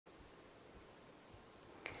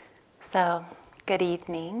So, good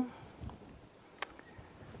evening.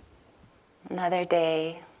 Another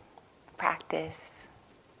day, practice.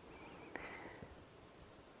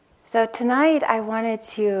 So tonight I wanted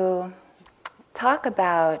to talk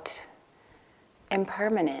about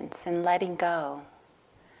impermanence and letting go.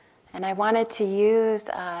 And I wanted to use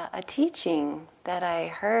a teaching that I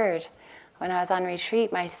heard when I was on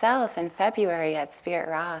retreat myself in February at Spirit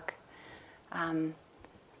Rock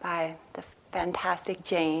by the fantastic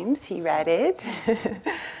James. He read it.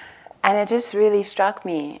 And it just really struck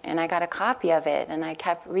me, and I got a copy of it, and I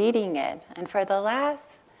kept reading it. And for the last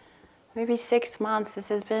maybe 6 months, this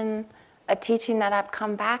has been a teaching that I've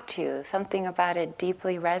come back to. Something about it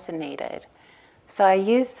deeply resonated. So I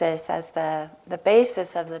use this as the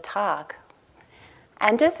basis of the talk.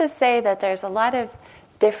 And just to say that there's a lot of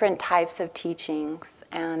different types of teachings,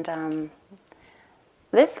 and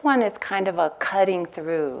this one is kind of a cutting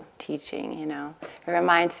through teaching, you know. It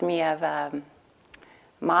reminds me of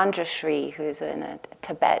Manjushri, who's a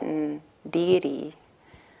Tibetan deity.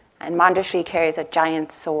 And Manjushri carries a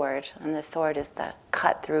giant sword, and the sword is to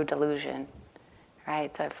cut through delusion,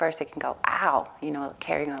 right? So at first it can go, ow, you know,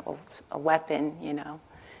 carrying a weapon, you know.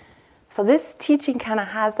 So this teaching kind of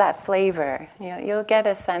has that flavor. You know, you'll get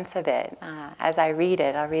a sense of it as I read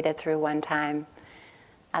it. I'll read it through one time,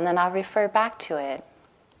 and then I'll refer back to it.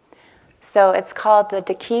 So it's called The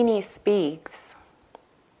Dakini Speaks.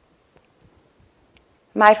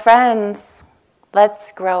 My friends,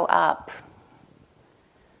 let's grow up.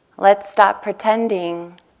 Let's stop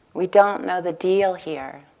pretending we don't know the deal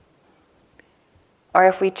here. Or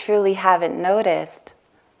if we truly haven't noticed,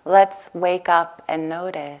 let's wake up and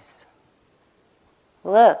notice.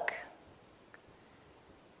 Look,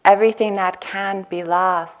 everything that can be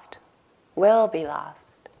lost will be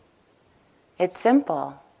lost. It's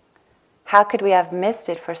simple. How could we have missed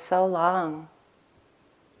it for so long?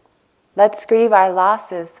 Let's grieve our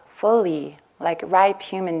losses fully, like ripe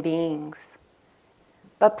human beings.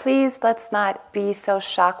 But please, let's not be so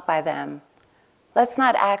shocked by them. Let's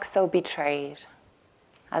not act so betrayed,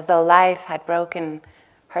 as though life had broken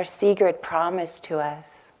her secret promise to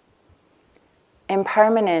us.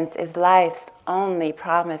 Impermanence is life's only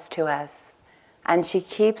promise to us, and she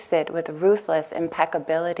keeps it with ruthless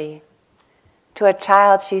impeccability. To a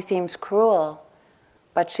child, she seems cruel,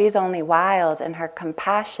 but she's only wild, and her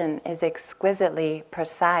compassion is exquisitely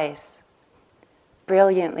precise,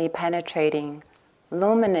 brilliantly penetrating,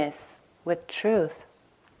 luminous with truth.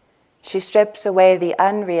 She strips away the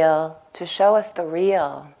unreal to show us the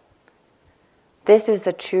real. This is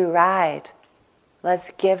the true ride. Let's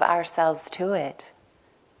give ourselves to it.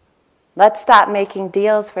 Let's stop making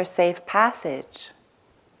deals for safe passage.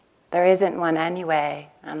 There isn't one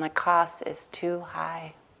anyway, and the cost is too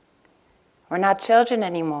high. We're not children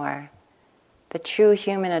anymore. The true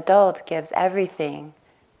human adult gives everything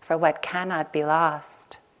for what cannot be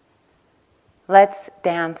lost. Let's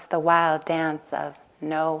dance the wild dance of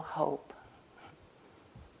no hope.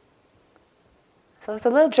 So it's a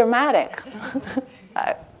little dramatic.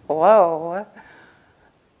 Whoa.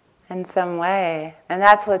 In some way. And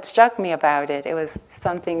that's what struck me about it. It was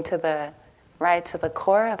something to the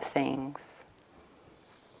core of things.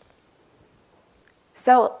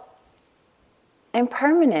 So,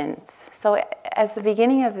 impermanence. So as the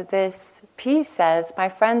beginning of this piece says, my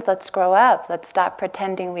friends, let's grow up. Let's stop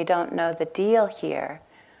pretending we don't know the deal here.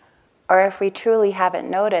 Or if we truly haven't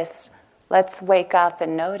noticed, let's wake up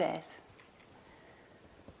and notice.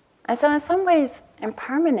 And so in some ways,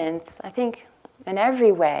 impermanence, I think in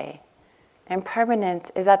every way,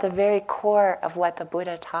 impermanence is at the very core of what the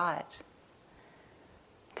Buddha taught.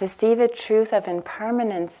 To see the truth of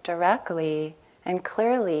impermanence directly and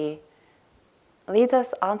clearly leads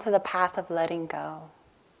us onto the path of letting go.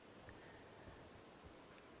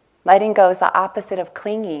 Letting go is the opposite of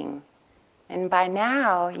clinging. And by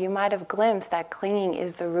now, you might have glimpsed that clinging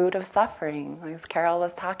is the root of suffering, as Carol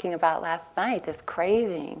was talking about last night, this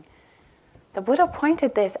craving. The Buddha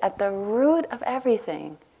pointed this at the root of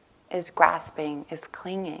everything is grasping, is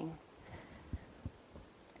clinging.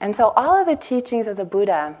 And so all of the teachings of the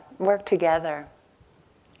Buddha work together.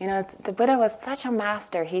 You know, the Buddha was such a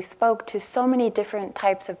master. He spoke to so many different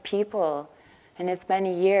types of people in his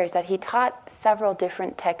many years that he taught several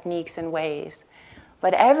different techniques and ways.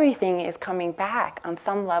 But everything is coming back on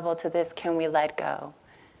some level to this, can we let go?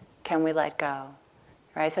 Can we let go?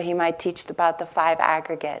 Right? So he might teach about the 5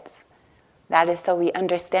 aggregates. That is so we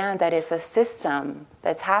understand that it's a system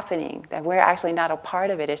that's happening, that we're actually not a part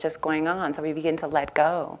of it, it's just going on. So we begin to let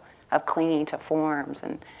go of clinging to forms.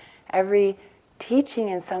 And every teaching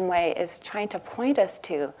in some way is trying to point us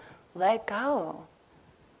to let go.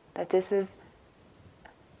 That this is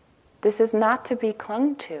This is not to be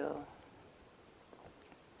clung to.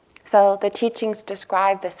 So the teachings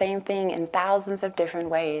describe the same thing in thousands of different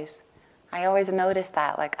ways. I always notice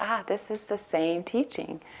that, like, this is the same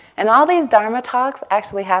teaching. And all these Dharma talks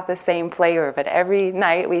actually have the same flavor, but every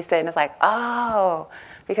night we sit and it's like,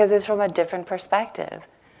 because it's from a different perspective.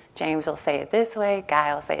 James will say it this way,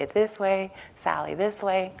 Guy will say it this way, Sally this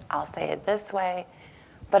way, I'll say it this way.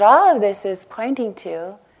 But all of this is pointing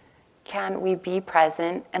to, can we be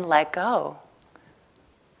present and let go?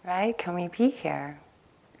 Right? Can we be here?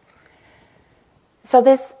 So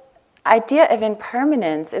this idea of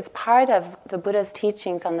impermanence is part of the Buddha's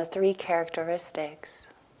teachings on the three characteristics.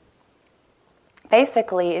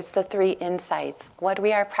 Basically, it's the three insights. What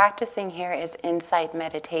we are practicing here is insight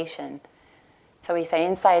meditation. So we say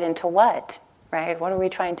insight into what, right? What are we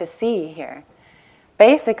trying to see here?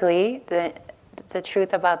 Basically, the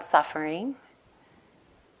truth about suffering,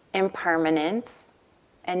 impermanence,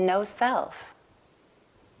 and no self,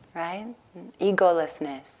 right?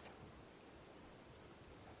 Egolessness.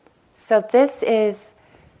 So this is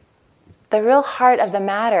the real heart of the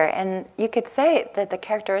matter, and you could say that the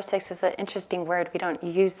characteristics is an interesting word. We don't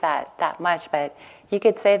use that much, but you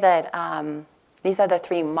could say that these are the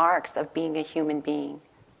three marks of being a human being.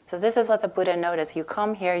 So this is what the Buddha noticed. You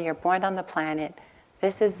come here, you're born on the planet.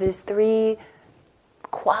 This is these three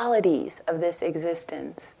qualities of this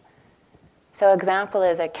existence. So example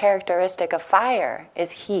is a characteristic of fire is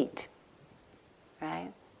heat,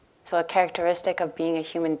 right? So a characteristic of being a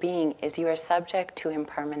human being is you are subject to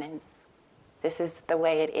impermanence. This is the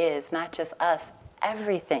way it is, not just us.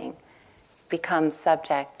 Everything becomes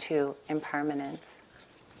subject to impermanence.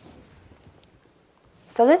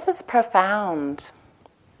 So this is profound.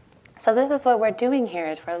 So this is what we're doing here,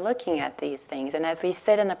 is we're looking at these things. And as we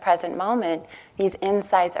sit in the present moment, these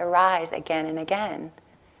insights arise again and again.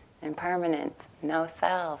 Impermanence, no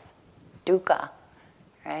self, dukkha,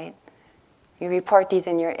 right? You report these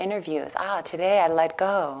in your interviews. Today I let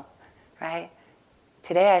go, right?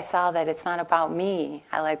 Today I saw that it's not about me.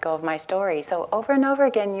 I let go of my story. So over and over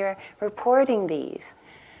again, you're reporting these.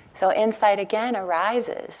 So insight again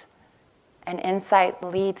arises. And insight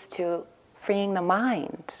leads to freeing the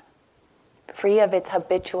mind, free of its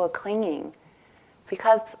habitual clinging.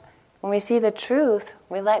 Because when we see the truth,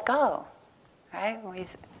 we let go, right?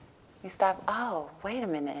 We stop, wait a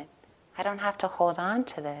minute. I don't have to hold on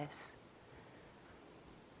to this.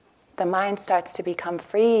 The mind starts to become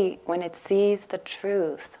free when it sees the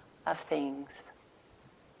truth of things.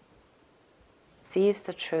 Sees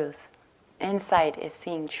the truth. Insight is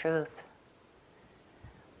seeing truth.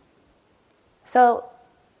 So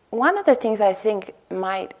one of the things I think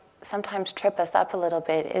might sometimes trip us up a little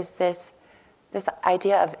bit is this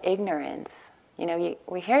idea of ignorance.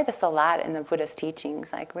 We hear this a lot in the Buddhist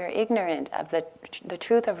teachings, like we're ignorant of the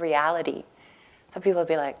truth of reality. Some people will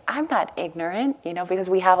be like, I'm not ignorant, because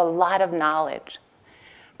we have a lot of knowledge.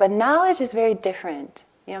 But knowledge is very different.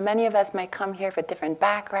 Many of us might come here for different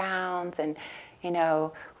backgrounds and,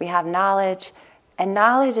 we have knowledge. And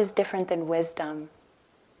knowledge is different than wisdom.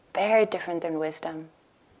 Very different than wisdom.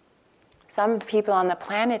 Some people on the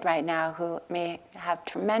planet right now who may have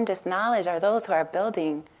tremendous knowledge are those who are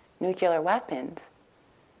building nuclear weapons.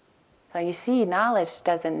 So you see, knowledge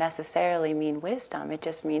doesn't necessarily mean wisdom. It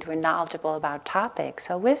just means we're knowledgeable about topics.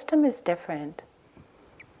 So wisdom is different.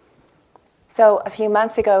 So a few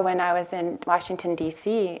months ago when I was in Washington,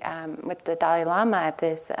 D.C. With the Dalai Lama at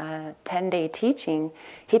this 10-day teaching,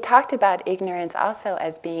 he talked about ignorance also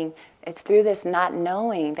as being, it's through this not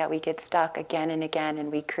knowing that we get stuck again and again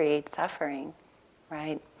and we create suffering,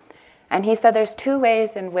 right? And he said there's two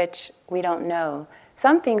ways in which we don't know.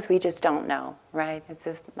 Some things we just don't know, right? It's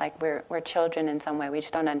just like we're children in some way. We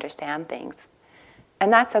just don't understand things.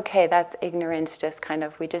 And that's okay. That's ignorance, just kind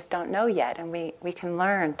of, we just don't know yet. And we can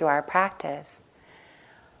learn through our practice.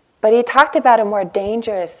 But he talked about a more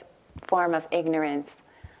dangerous form of ignorance.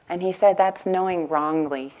 And he said that's knowing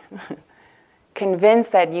wrongly.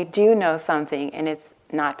 Convinced that you do know something and it's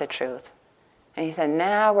not the truth. And he said,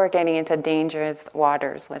 now we're getting into dangerous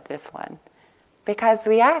waters with this one. Because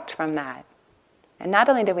we act from that. And not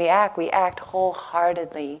only do we act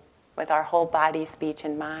wholeheartedly with our whole body, speech,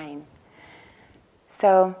 and mind.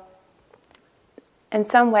 So, in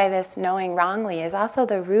some way, this knowing wrongly is also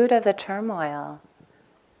the root of the turmoil.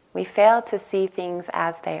 We fail to see things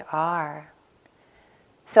as they are.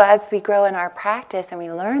 So as we grow in our practice and we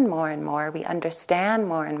learn more and more, we understand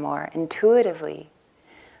more and more intuitively,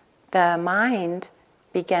 the mind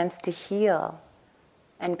begins to heal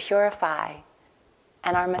and purify,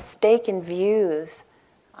 and our mistaken views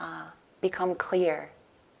become clear.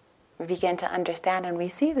 We begin to understand and we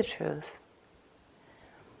see the truth.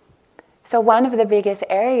 So one of the biggest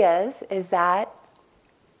areas is that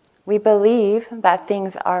we believe that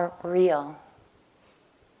things are real.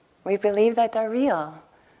 We believe that they're real.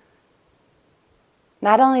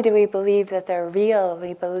 Not only do we believe that they're real,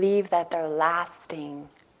 we believe that they're lasting.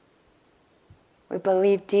 We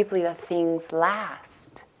believe deeply that things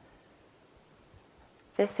last.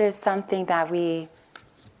 This is something that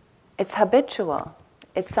it's habitual.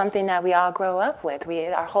 It's something that we all grow up with.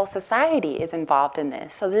 Our whole society is involved in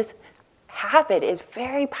this. So this habit is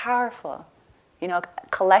very powerful.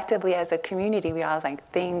 Collectively as a community, we all think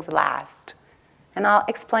things last. And I'll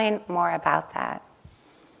explain more about that.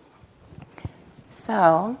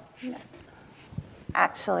 So,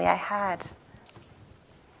 actually I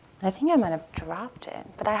think I might have dropped it,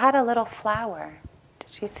 but I had a little flower.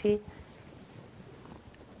 Did you see?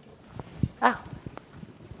 Oh.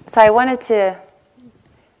 So I wanted to,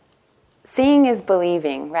 seeing is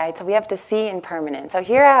believing, right? So we have to see impermanence. So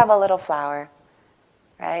here I have a little flower,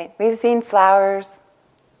 right? We've seen flowers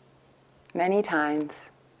many times.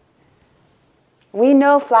 We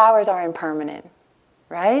know flowers are impermanent,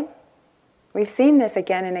 right? We've seen this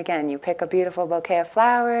again and again. You pick a beautiful bouquet of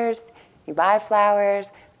flowers, you buy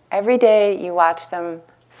flowers. Every day you watch them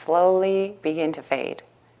slowly begin to fade,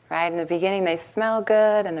 right? In the beginning they smell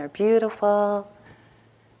good and they're beautiful.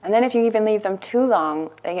 And then if you even leave them too long,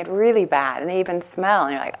 they get really bad and they even smell.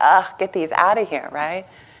 And you're like, ugh, get these out of here, right?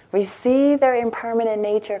 We see their impermanent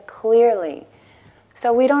nature clearly.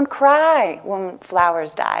 So we don't cry when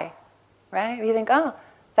flowers die, right? We think, oh,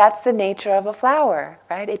 that's the nature of a flower,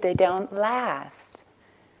 right? They don't last.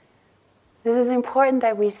 This is important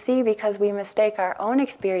that we see because we mistake our own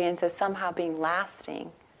experience as somehow being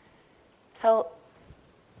lasting. So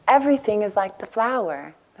everything is like the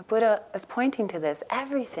flower. The Buddha is pointing to this.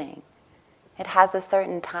 Everything. It has a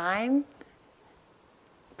certain time,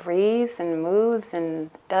 breathes and moves and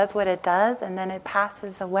does what it does, and then it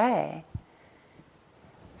passes away.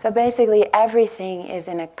 So basically everything is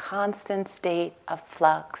in a constant state of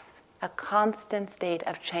flux, a constant state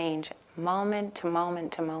of change, moment to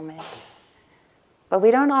moment to moment. But we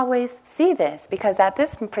don't always see this because at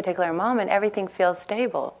this particular moment everything feels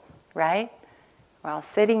stable, right? We're all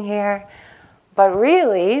sitting here. But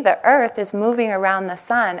really, the earth is moving around the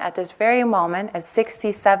sun at this very moment at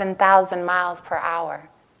 67,000 miles per hour.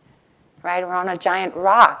 Right? We're on a giant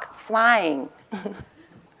rock, flying.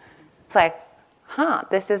 It's like,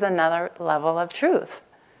 this is another level of truth.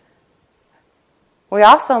 We're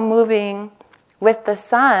also moving with the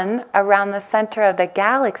sun around the center of the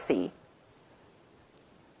galaxy.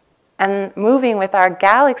 And moving with our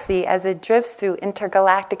galaxy as it drifts through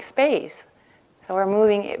intergalactic space. So we're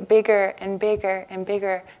moving bigger and bigger and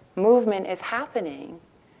bigger. Movement is happening.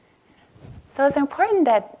 So it's important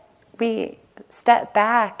that we step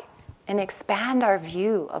back and expand our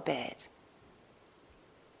view a bit.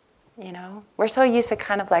 We're so used to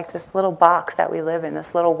kind of like this little box that we live in,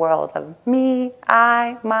 this little world of me,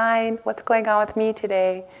 I, mine, what's going on with me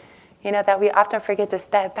today. That we often forget to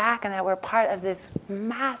step back and that we're part of this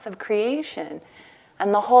massive creation.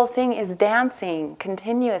 And the whole thing is dancing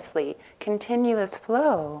continuously, continuous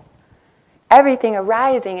flow. Everything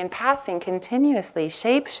arising and passing continuously,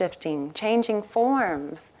 shape-shifting, changing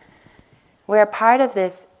forms. We're a part of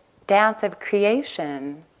this dance of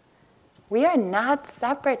creation. We are not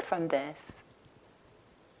separate from this.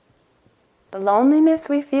 The loneliness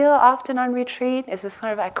we feel often on retreat is this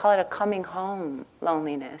sort of, I call it a coming home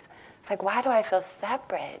loneliness. It's like, why do I feel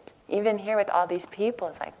separate? Even here with all these people,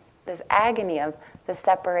 it's like this agony of the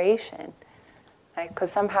separation.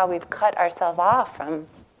 Because somehow we've cut ourselves off from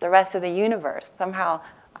the rest of the universe. Somehow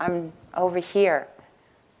I'm over here,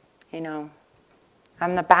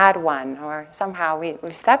 I'm the bad one, or somehow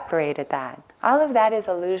we've separated that. All of that is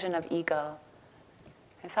illusion of ego.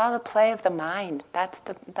 It's all the play of the mind. That's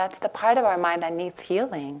the part of our mind that needs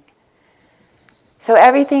healing. So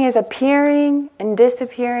everything is appearing and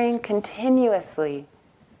disappearing continuously.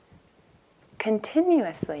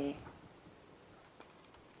 Continuously.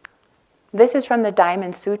 This is from the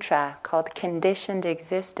Diamond Sutra called Conditioned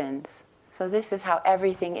Existence. So this is how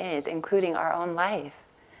everything is, including our own life.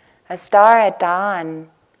 A star at dawn,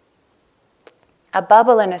 a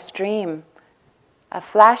bubble in a stream, a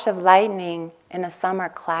flash of lightning in a summer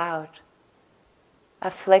cloud,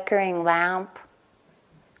 a flickering lamp,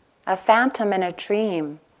 a phantom in a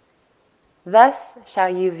dream. Thus shall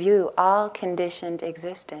you view all conditioned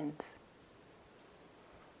existence.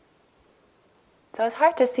 So it's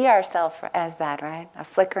hard to see ourselves as that, right? A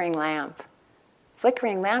flickering lamp.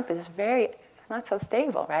 Flickering lamp is not so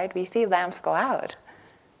stable, right? We see lamps go out,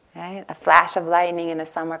 right? A flash of lightning in a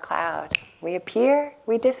summer cloud. We appear,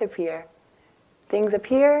 we disappear. Things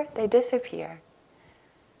appear, they disappear.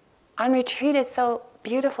 On retreat, it's so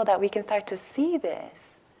beautiful that we can start to see this.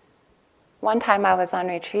 One time I was on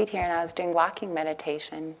retreat here and I was doing walking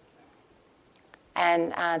meditation.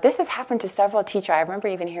 And this has happened to several teachers. I remember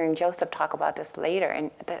even hearing Joseph talk about this later.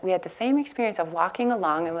 And we had the same experience of walking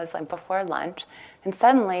along. It was like before lunch. And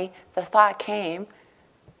suddenly the thought came,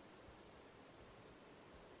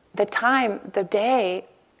 the time, the day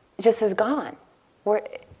just is gone.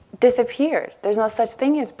 It disappeared. There's no such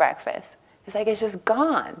thing as breakfast. It's like it's just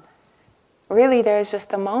gone. Really, there's just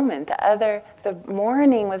the moment. The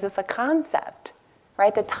morning was just a concept,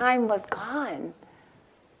 right? The time was gone.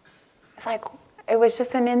 It's like, it was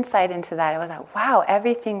just an insight into that. It was like, wow,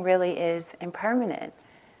 everything really is impermanent.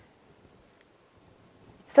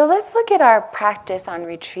 So let's look at our practice on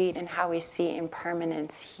retreat and how we see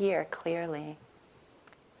impermanence here clearly.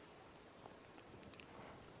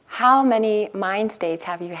 How many mind states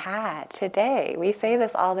have you had today? We say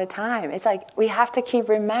this all the time. It's like we have to keep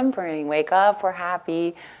remembering. Wake up, we're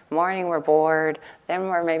happy. Morning, we're bored. Then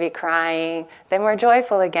we're maybe crying. Then we're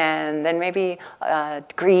joyful again. Then maybe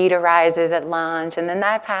greed arises at lunch. And then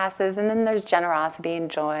that passes. And then there's generosity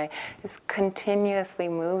and joy. It's continuously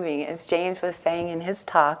moving. As James was saying in his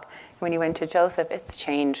talk when he went to Joseph, it's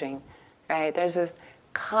changing, right? There's this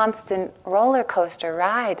constant roller coaster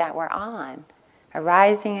ride that we're on.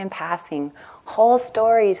 Arising and passing. Whole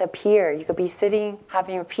stories appear. You could be sitting,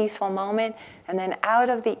 having a peaceful moment, and then out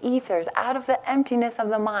of the ethers, out of the emptiness of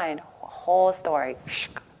the mind, a whole story,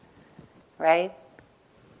 right?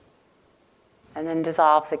 And then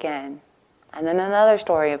dissolves again. And then another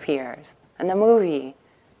story appears, and the movie.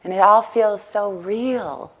 And it all feels so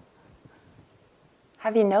real.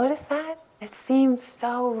 Have you noticed that? It seems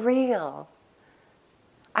so real.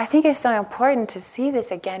 I think it's so important to see this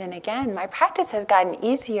again and again. My practice has gotten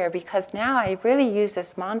easier because now I really use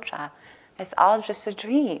this mantra. It's all just a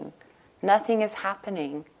dream. Nothing is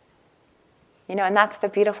happening. You know, and that's the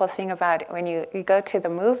beautiful thing about when you go to the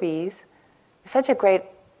movies. It's such a great,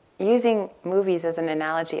 using movies as an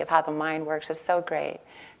analogy of how the mind works is so great.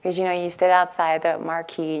 Because, you know, you sit outside the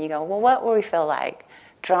marquee and you go, well, what will we feel like?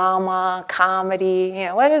 Drama, comedy, you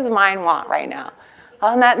know, what does the mind want right now?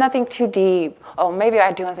 Oh, nothing too deep. Oh, maybe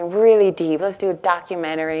I do something really deep. Let's do a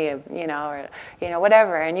documentary, or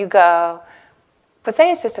whatever. And you go, but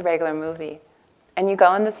say it's just a regular movie, and you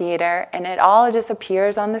go in the theater, and it all just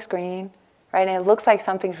appears on the screen, right? And it looks like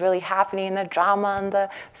something's really happening. The drama and the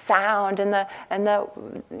sound and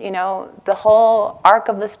the whole arc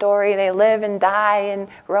of the story. They live and die and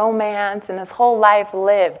romance and this whole life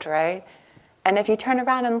lived, right? And if you turn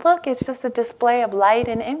around and look, it's just a display of light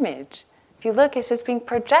and image. If you look, it's just being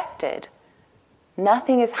projected.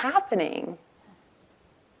 Nothing is happening.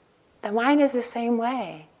 The mind is the same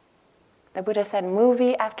way. The Buddha said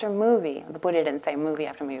movie after movie. The Buddha didn't say movie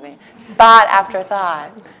after movie. Thought after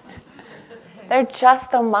thought. They're just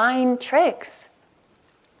the mind tricks.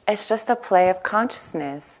 It's just a play of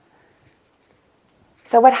consciousness.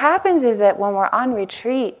 So what happens is that when we're on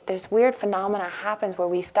retreat, this weird phenomena happens where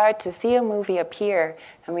we start to see a movie appear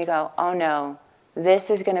and we go, oh no, this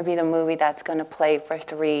is going to be the movie that's going to play for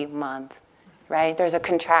 3 months, right? There's a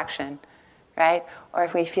contraction, right? Or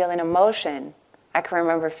if we feel an emotion, I can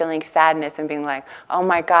remember feeling sadness and being like, oh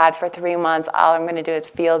my God, for 3 months, all I'm going to do is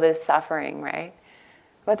feel this suffering, right?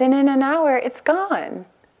 But then in an hour, it's gone.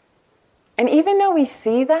 And even though we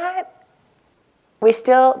see that, we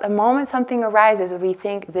still, the moment something arises, we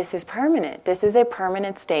think this is permanent. This is a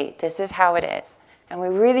permanent state. This is how it is. And we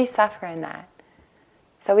really suffer in that.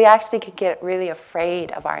 So we actually can get really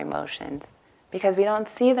afraid of our emotions because we don't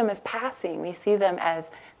see them as passing. We see them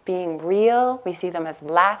as being real. We see them as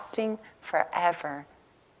lasting forever.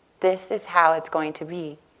 This is how it's going to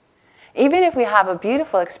be. Even if we have a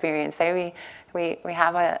beautiful experience, say we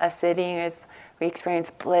have a sitting, we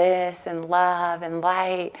experience bliss and love and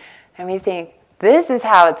light, and we think, this is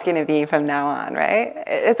how it's going to be from now on, right?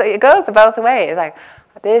 It goes both ways. Like,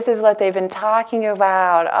 this is what they've been talking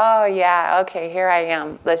about. Oh, yeah, okay, here I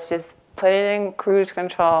am. Let's just put it in cruise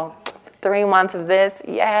control. 3 months of this,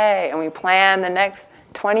 yay. And we plan the next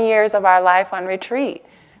 20 years of our life on retreat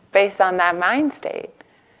based on that mind state.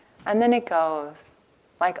 And then it goes,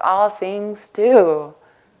 like all things do.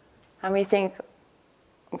 And we think,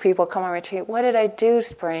 people come on retreat, what did I do,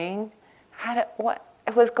 Spring?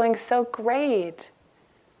 It was going so great.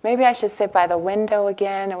 Maybe I should sit by the window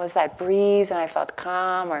again. It was that breeze and I felt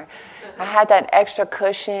calm, or I had that extra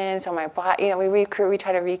cushion so my body, we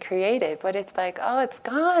try to recreate it, but it's like, oh, it's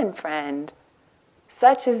gone, friend.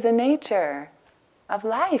 Such is the nature of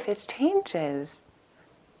life. It changes.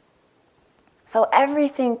 So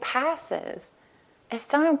everything passes. It's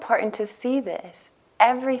so important to see this.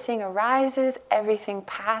 Everything arises, everything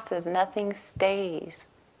passes, nothing stays.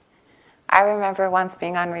 I remember once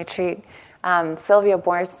being on retreat. Sylvia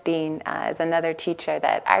Borstein is another teacher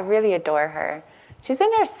that I really adore her. She's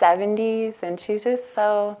in her 70s and she's just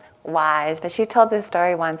so wise. But she told this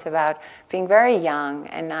story once about being very young,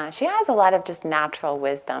 and she has a lot of just natural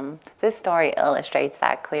wisdom. This story illustrates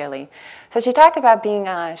that clearly. So she talked about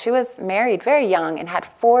she was married very young and had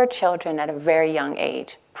 4 children at a very young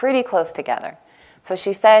age, pretty close together. So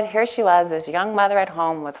she said, here she was, this young mother at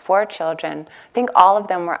home with 4 children. I think all of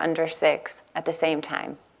them were under 6 at the same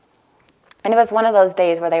time. And it was one of those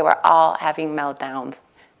days where they were all having meltdowns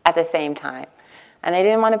at the same time. And they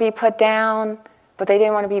didn't want to be put down, but they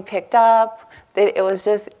didn't want to be picked up. It was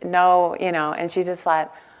just and she just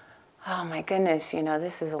thought, oh my goodness,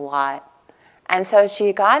 this is a lot. And so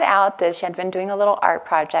she got out she had been doing a little art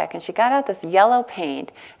project, and she got out this yellow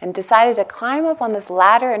paint and decided to climb up on this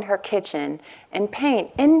ladder in her kitchen and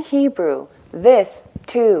paint in Hebrew, "This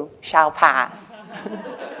too shall pass."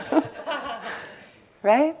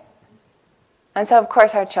 Right? And so, of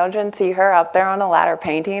course, our children see her up there on the ladder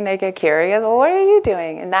painting. They get curious. Well, what are you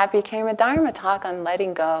doing? And that became a Dharma talk on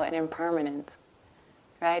letting go and impermanence,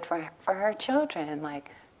 right? For her children, like,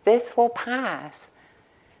 this will pass.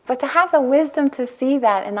 But to have the wisdom to see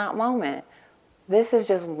that in that moment, this is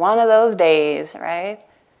just one of those days, right?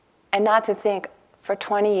 And not to think for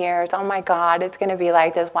 20 years, oh my God, it's going to be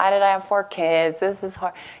like this. Why did I have 4 kids? This is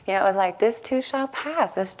hard. It was like, this too shall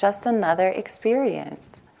pass. It's just another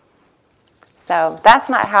experience. So that's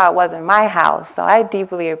not how it was in my house. So I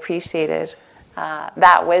deeply appreciated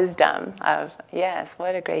that wisdom of, yes,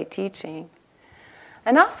 what a great teaching.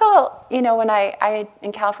 And also, when I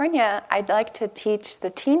in California, I'd like to teach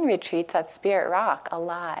the teen retreats at Spirit Rock a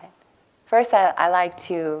lot. First, I like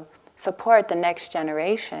to support the next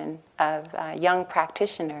generation of young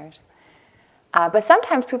practitioners. But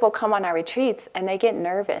sometimes people come on our retreats and they get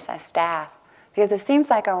nervous as staff because it seems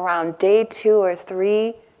like around day 2 or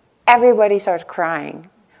 3, everybody starts crying.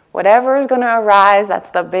 Whatever is going to arise, that's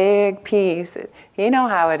the big piece. You know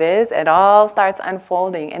how it is. It all starts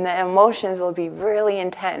unfolding, and the emotions will be really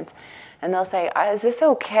intense. And they'll say, is this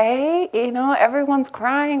okay? Everyone's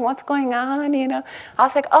crying. What's going on? I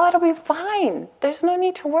was like, oh, it'll be fine. There's no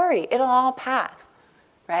need to worry. It'll all pass,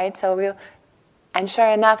 right? And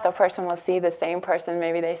sure enough, the person will see the same person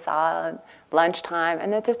maybe they saw at lunchtime,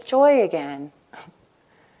 and it's just joy again,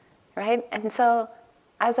 right? And so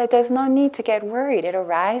I was like, there's no need to get worried. It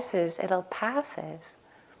arises, it'll passes.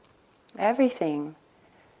 Everything.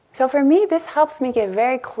 So for me, this helps me get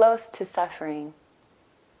very close to suffering.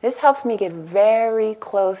 This helps me get very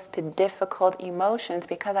close to difficult emotions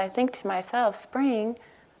because I think to myself, Spring,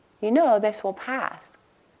 this will pass.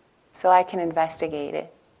 So I can investigate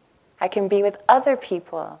it. I can be with other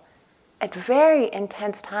people. At very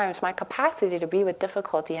intense times, my capacity to be with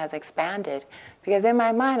difficulty has expanded because in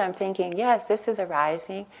my mind I'm thinking, yes, this is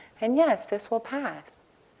arising, and yes, this will pass.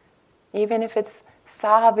 Even if it's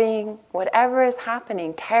sobbing, whatever is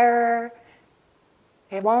happening, terror,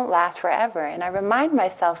 it won't last forever. And I remind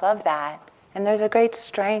myself of that, and there's a great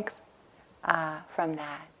strength from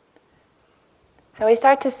that. So we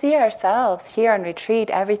start to see ourselves here on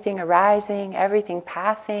retreat, everything arising, everything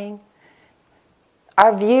passing.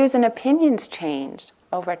 Our views and opinions changed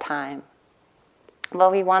over time.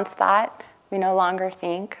 What we once thought, we no longer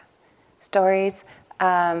think. Stories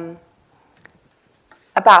about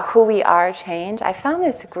who we are change. I found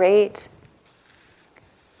this great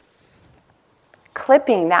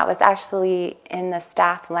clipping that was actually in the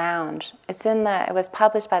staff lounge. It was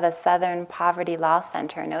published by the Southern Poverty Law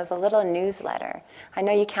Center, and it was a little newsletter. I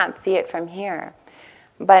know you can't see it from here.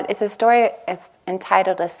 But it's a story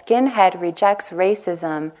entitled "A Skinhead Rejects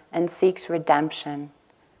Racism and Seeks Redemption"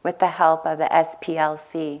 with the help of the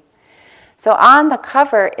SPLC. So on the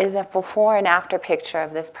cover is a before and after picture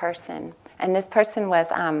of this person. And this person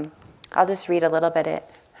was, I'll just read a little bit of it.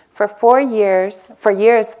 For years,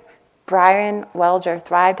 Brian Welger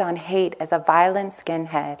thrived on hate as a violent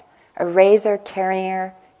skinhead, a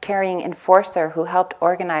razor-carrying enforcer who helped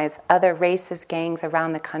organize other racist gangs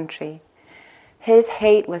around the country. His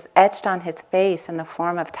hate was etched on his face in the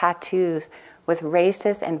form of tattoos with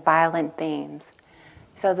racist and violent themes.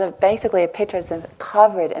 So basically a picture is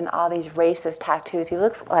covered in all these racist tattoos. He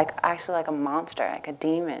looks actually like a monster, like a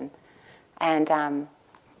demon. And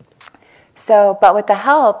but with the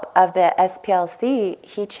help of the SPLC,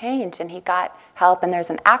 he changed and he got help. And there's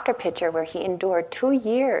an after picture where he endured 2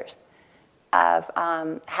 years of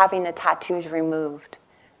having the tattoos removed.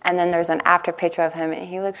 And then there's an after picture of him and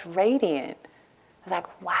he looks radiant. I was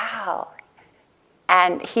like, wow.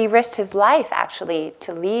 And he risked his life, actually,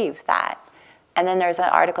 to leave that. And then there's an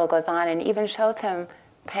article goes on and even shows him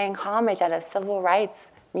paying homage at a civil rights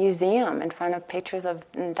museum in front of pictures of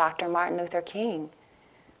Dr. Martin Luther King.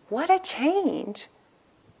 What a change.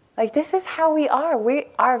 Like, this is how we are.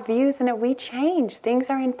 Our views in it, we change. Things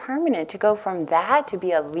are impermanent. To go from that to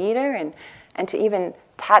be a leader and to even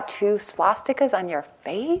tattoo swastikas on your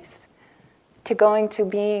face, to going to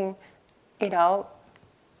being,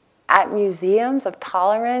 at museums of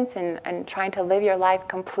tolerance and trying to live your life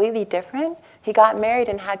completely different. He got married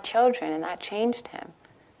and had children, and that changed him.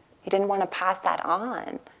 He didn't want to pass that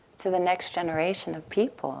on to the next generation of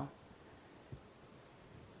people.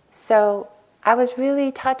 So I was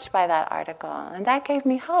really touched by that article, and that gave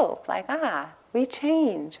me hope. Like, we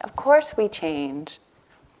change. Of course we change.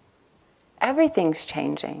 Everything's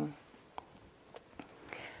changing.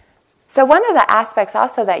 So one of the aspects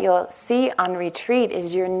also that you'll see on retreat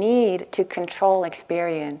is your need to control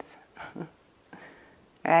experience.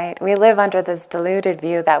 Right? We live under this deluded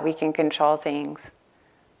view that we can control things.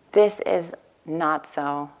 This is not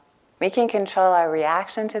so. We can control our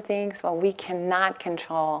reaction to things, but we cannot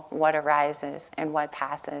control what arises and what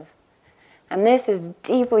passes. And this is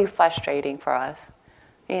deeply frustrating for us.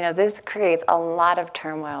 This creates a lot of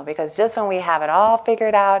turmoil because just when we have it all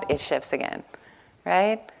figured out, it shifts again,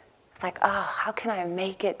 right? It's like, how can I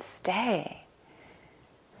make it stay?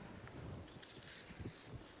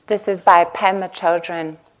 This is by Pema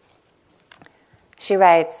Chodron. She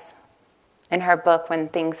writes in her book, When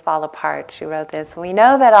Things Fall Apart, she wrote this: "We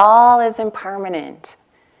know that all is impermanent.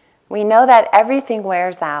 We know that everything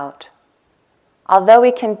wears out. Although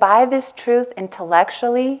we can buy this truth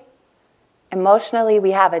intellectually, emotionally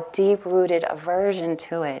we have a deep-rooted aversion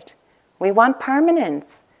to it. We want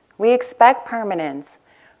permanence. We expect permanence.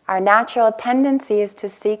 Our natural tendency is to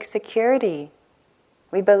seek security.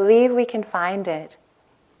 We believe we can find it.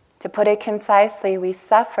 To put it concisely, we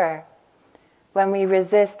suffer when we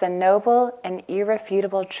resist the noble and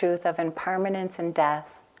irrefutable truth of impermanence and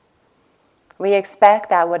death. We expect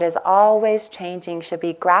that what is always changing should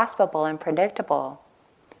be graspable and predictable.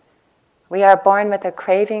 We are born with a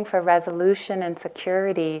craving for resolution and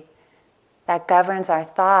security that governs our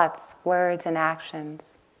thoughts, words, and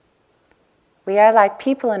actions. We are like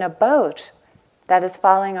people in a boat that is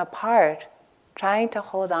falling apart, trying to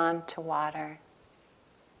hold on to water."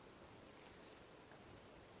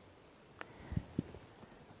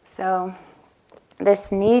 So,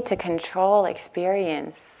 this need to control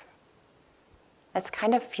experience, it's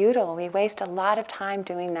kind of futile. We waste a lot of time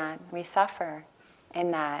doing that. We suffer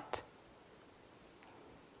in that.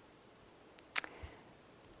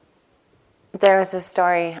 There was a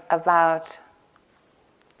story about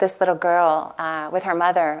this little girl with her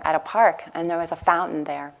mother at a park, and there was a fountain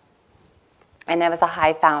there. And it was a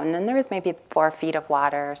high fountain, and there was maybe 4 feet of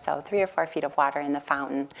water or so, 3 or 4 feet of water in the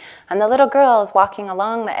fountain. And the little girl is walking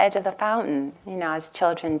along the edge of the fountain, as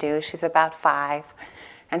children do. She's about 5.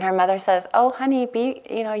 And her mother says, "Oh, honey,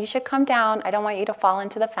 you should come down. I don't want you to fall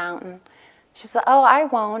into the fountain." She says, "Oh, I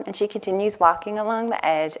won't." And she continues walking along the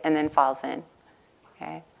edge and then falls in.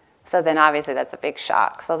 Okay? So then obviously that's a big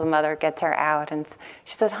shock. So the mother gets her out and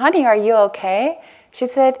she said, "Honey, are you okay?" She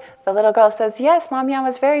said, the little girl says, "Yes, Mommy, I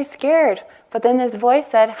was very scared. But then this voice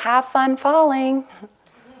said, 'Have fun falling.'"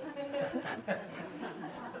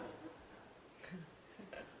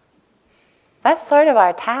 That's sort of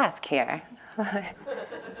our task here.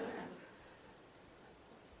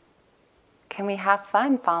 Can we have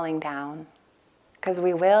fun falling down? Because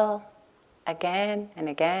we will. Again and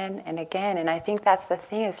again and again. And I think that's the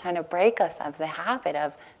thing, is trying to break us of the habit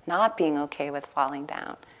of not being okay with falling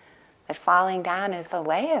down. That falling down is the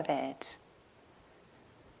way of it.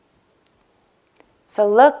 So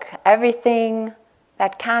look, everything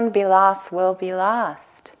that can be lost will be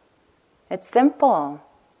lost. It's simple.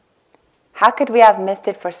 How could we have missed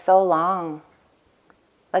it for so long?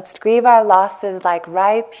 Let's grieve our losses like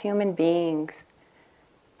ripe human beings.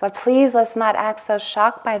 But please, let's not act so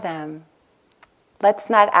shocked by them.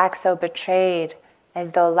 Let's not act so betrayed,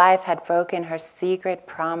 as though life had broken her secret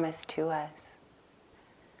promise to us.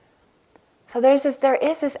 So there is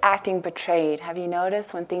this acting betrayed. Have you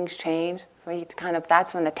noticed when things change?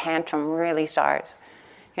 That's when the tantrum really starts.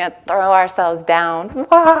 Throw ourselves down.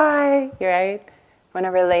 Why? Right? When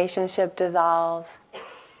a relationship dissolves,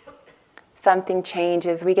 something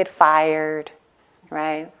changes, we get fired.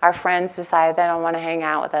 Right? Our friends decide they don't want to hang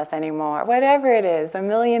out with us anymore. Whatever it is, a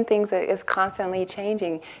million things that is constantly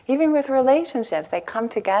changing. Even with relationships, they come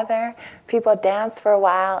together, people dance for a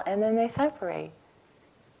while, and then they separate.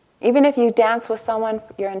 Even if you dance with someone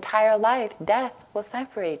your entire life, death will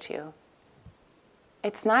separate you.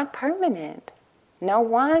 It's not permanent.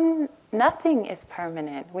 Nothing is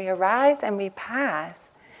permanent. We arise and we pass.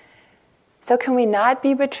 So can we not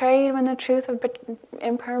be betrayed when the truth of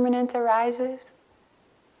impermanence arises?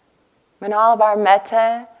 When all of our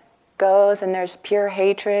metta goes and there's pure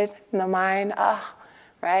hatred in the mind,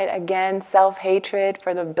 right? Again, self-hatred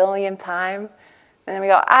for the billionth time. And then we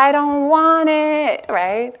go, I don't want it,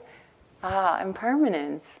 right?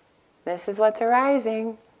 Impermanence. This is what's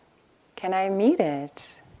arising. Can I meet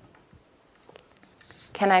it?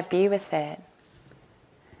 Can I be with it?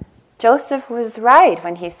 Joseph was right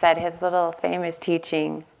when he said his little famous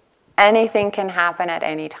teaching, anything can happen at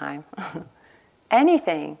any time.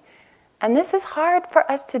 Anything. And this is hard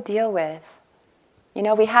for us to deal with. You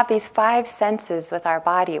know, we have these 5 senses with our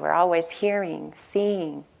body. We're always hearing,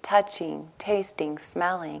 seeing, touching, tasting,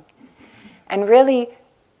 smelling. And really,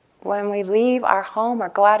 when we leave our home or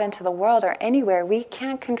go out into the world or anywhere, we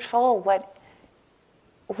can't control what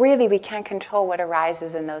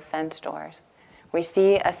arises in those sense doors. We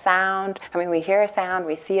see a sound, we hear a sound,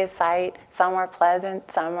 we see a sight. Some are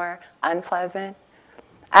pleasant, some are unpleasant.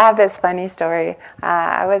 I have this funny story.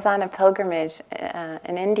 I was on a pilgrimage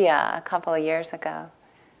in India a couple of years ago.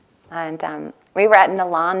 And we were at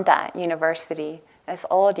Nalanda University, this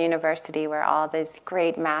old university where all these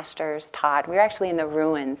great masters taught. We were actually in the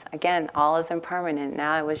ruins. Again, all is impermanent.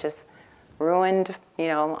 Now it was just ruined,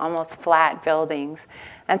 almost flat buildings.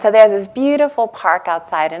 And so there's this beautiful park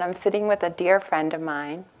outside, and I'm sitting with a dear friend of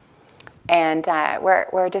mine. And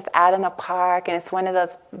we're just out in the park, and it's one of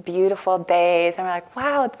those beautiful days. And we're like,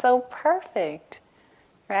 wow, it's so perfect,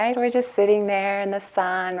 right? We're just sitting there in the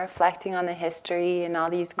sun, reflecting on the history and all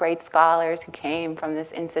these great scholars who came from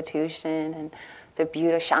this institution, and the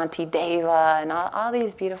beautiful Shanti Deva, and all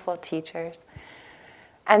these beautiful teachers.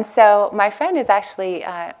 And so my friend is actually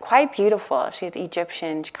quite beautiful. She's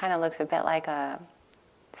Egyptian. She kind of looks a bit like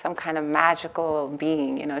some kind of magical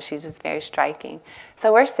being, she's just very striking.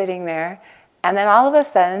 So we're sitting there, and then all of a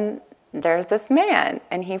sudden, there's this man,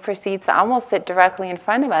 and he proceeds to almost sit directly in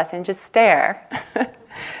front of us and just stare.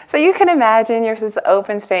 So you can imagine you're this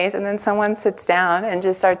open space, and then someone sits down and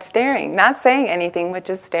just starts staring, not saying anything, but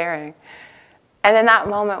just staring. And in that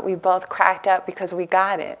moment, we both cracked up because we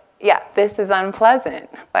got it. Yeah, this is unpleasant.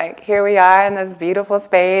 Like, here we are in this beautiful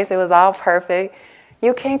space. It was all perfect.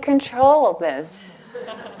 You can't control this.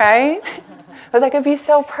 Right? It was like, it'd be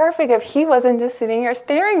so perfect if he wasn't just sitting here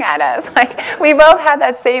staring at us. Like, we both had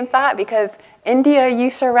that same thought, because India, you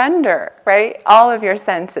surrender, right? All of your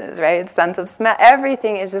senses, right? Sense of smell,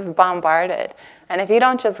 everything is just bombarded. And if you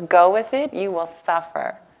don't just go with it, you will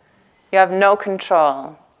suffer. You have no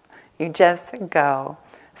control. You just go.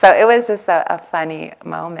 So it was just a funny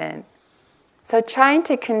moment. So trying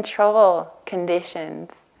to control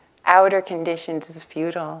conditions, outer conditions, is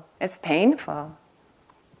futile. It's painful.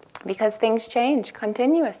 Because things change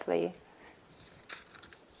continuously.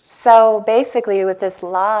 So basically, with this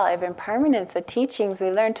law of impermanence, the teachings,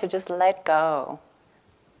 we learn to just let go.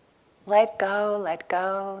 Let go, let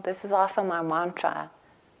go. This is also my mantra.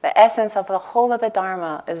 The essence of the whole of the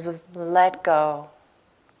Dharma is just let go.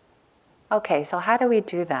 Okay, so how do we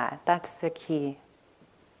do that? That's the key.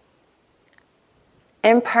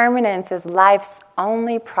 Impermanence is life's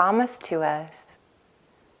only promise to us.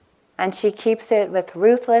 And she keeps it with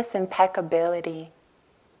ruthless impeccability.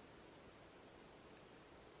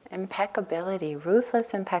 Impeccability,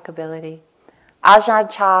 ruthless impeccability. Ajahn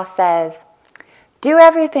Chah says, do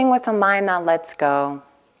everything with a mind that lets go.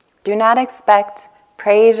 Do not expect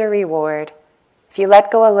praise or reward. If you let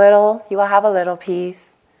go a little, you will have a little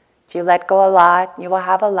peace. If you let go a lot, you will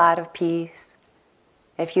have a lot of peace.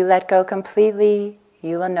 If you let go completely,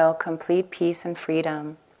 you will know complete peace and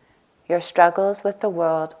freedom. Your struggles with the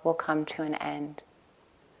world will come to an end.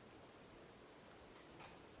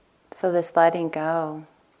 So this letting go.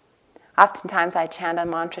 Oftentimes I chant a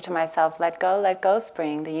mantra to myself, let go,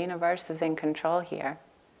 spring. The universe is in control here.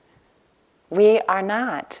 We are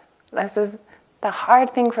not. This is the hard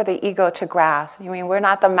thing for the ego to grasp. You mean we're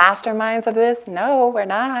not the masterminds of this? No, we're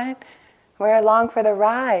not. We're along for the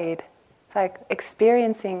ride. It's like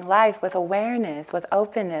experiencing life with awareness, with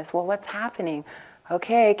openness. Well, what's happening?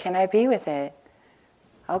 Okay, can I be with it?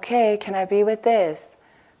 Okay, can I be with this?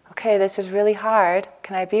 Okay, this is really hard.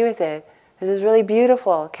 Can I be with it? This is really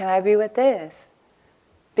beautiful. Can I be with this?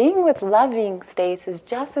 Being with loving states is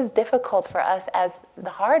just as difficult for us as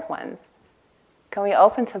the hard ones. Can we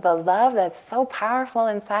open to the love that's so powerful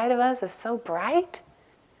inside of us, is so bright?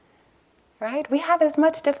 Right? We have as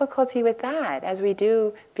much difficulty with that as we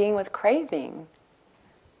do being with craving.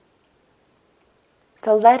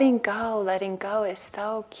 So letting go is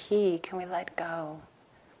so key. Can we let go?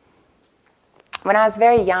 when I was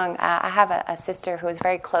very young, I have a sister who was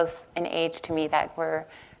very close in age to me that were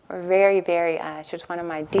very, very, she was one of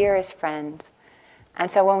my dearest friends. And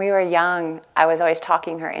so when we were young, I was always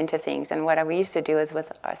talking her into things. And what we used to do is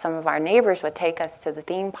with some of our neighbors would take us to the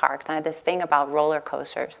theme parks. And I had this thing about roller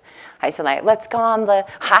coasters. I used to let's go on the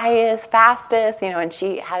highest, fastest, and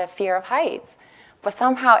she had a fear of heights. But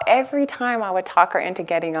somehow every time I would talk her into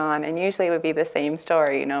getting on, and usually it would be the same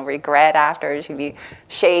story, regret after, she'd be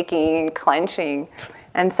shaking and clenching.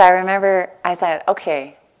 And so I remember I said,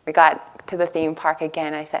 okay, we got to the theme park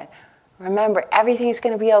again. I said, remember, everything's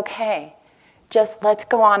going to be okay. Just let's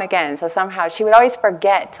go on again. So somehow she would always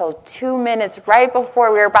forget till 2 minutes right before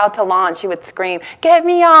we were about to launch. She would scream, "Get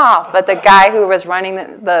me off!" But the guy who was running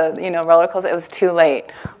the roller coaster, it was too late.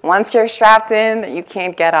 Once you're strapped in, you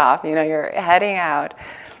can't get off. You're heading out.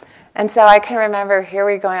 And so I can remember here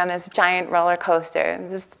we're going on this giant roller coaster. And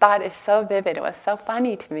this thought is so vivid. It was so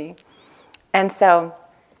funny to me. And so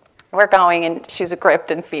we're going, and she's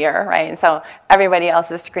gripped in fear, right? And so everybody else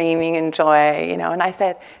is screaming in joy, And I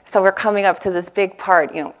said, so we're coming up to this big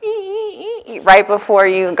part, right before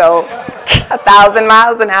you go 1,000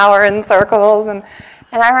 miles an hour in circles. And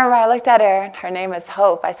I remember I looked at her, and her name is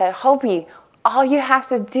Hope. I said, Hopi, all you have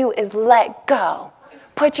to do is let go.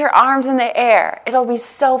 Put your arms in the air. It'll be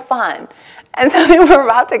so fun. And so we're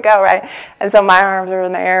about to go, right? And so my arms are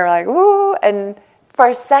in the air, like, woo. And for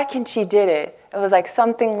a second, she did it. It was like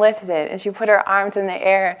something lifted, and she put her arms in the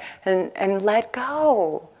air and let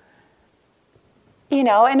go.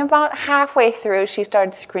 And about halfway through, she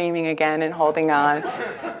started screaming again and holding on.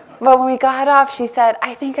 But when we got off, she said,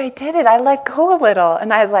 I think I did it. I let go a little.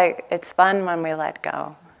 And I was like, it's fun when we let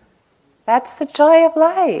go. That's the joy of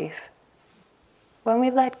life. When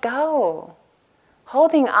we let go.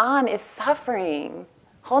 Holding on is suffering.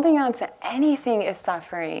 Holding on to anything is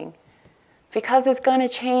suffering. Because it's going to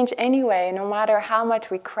change anyway, no matter how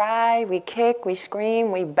much we cry, we kick, we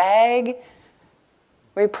scream, we beg,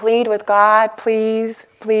 we plead with God, please,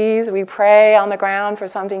 please, we pray on the ground for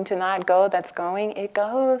something to not go that's going. It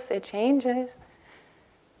goes, it changes.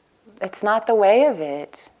 It's not the way of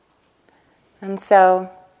it. And so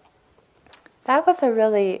that was a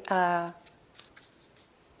really,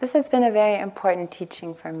 this has been a very important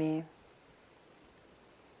teaching for me.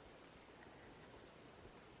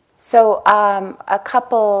 So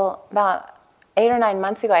about 8 or 9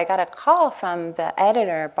 months ago, I got a call from the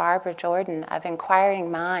editor, Barbara Jordan, of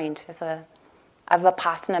Inquiring Mind, of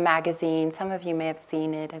Vipassana magazine. Some of you may have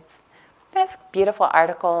seen it. There's beautiful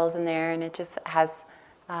articles in there, and it just has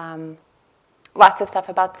lots of stuff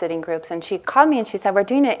about sitting groups. And she called me and she said, we're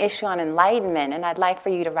doing an issue on enlightenment, and I'd like for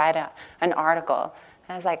you to write an article.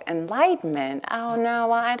 I was like, enlightenment? Oh, no,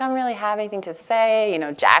 well, I don't really have anything to say.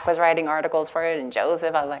 Jack was writing articles for it, and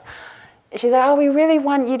Joseph. I was like, she's like, oh, we really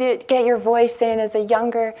want you to get your voice in as a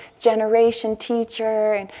younger generation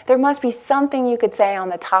teacher, and there must be something you could say on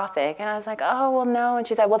the topic. And I was like, oh, well, no. And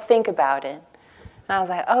she said, well, think about it. And I was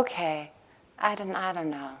like, okay, I don't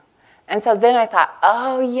know. And so then I thought,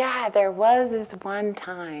 oh, yeah, there was this one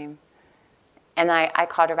time. And I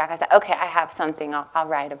called her back. I said, okay, I have something. I'll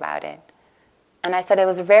write about it. And I said it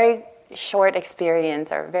was a very short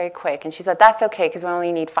experience, or very quick. And she said, that's okay, because we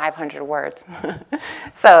only need 500 words.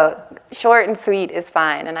 So short and sweet is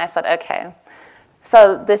fine. And I said, okay.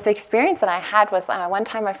 So this experience that I had was one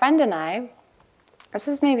time my friend and I, this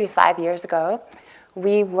is maybe 5 years ago,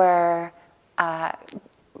 we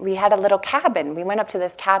had a little cabin. We went up to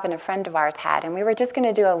this cabin a friend of ours had, and we were just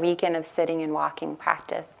going to do a weekend of sitting and walking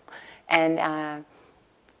practice. And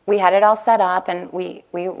we had it all set up, and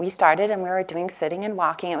we started, and we were doing sitting and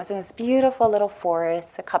walking. It was in this beautiful little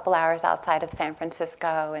forest a couple hours outside of San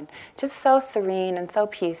Francisco, and just so serene and so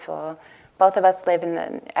peaceful. Both of us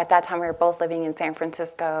at that time we were both living in San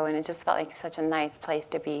Francisco, and it just felt like such a nice place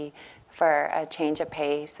to be for a change of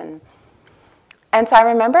pace. And so I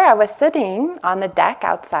remember I was sitting on the deck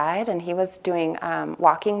outside, and he was doing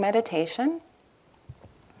walking meditation.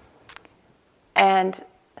 And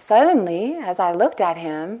suddenly, as I looked at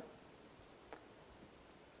him,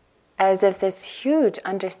 as if this huge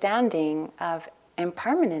understanding of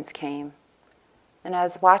impermanence came. And I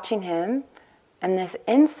was watching him, and this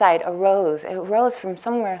insight arose. It arose from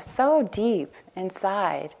somewhere so deep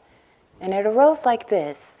inside. And it arose like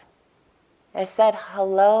this. It said,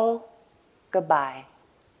 hello, goodbye.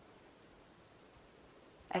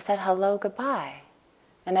 I said, hello, goodbye.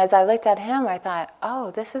 And as I looked at him, I thought, oh,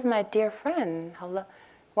 this is my dear friend. Hello.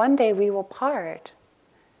 One day we will part.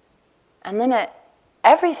 And then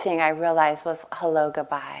everything I realized was hello,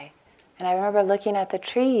 goodbye. And I remember looking at the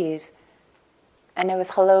trees, And it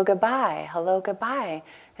was hello, goodbye, hello, goodbye.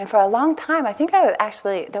 And for a long time, I think I was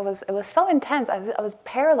actually, it was so intense, I was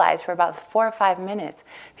paralyzed for about 4 or 5 minutes.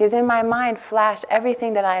 Because in my mind flashed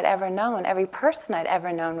everything that I had ever known, every person I'd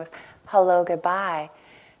ever known was hello, goodbye.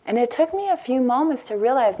 And it took me a few moments to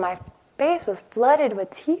realize my face was flooded with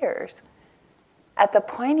tears at the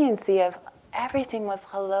poignancy of everything was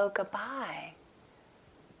hello, goodbye.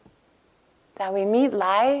 That we meet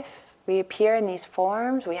life, we appear in these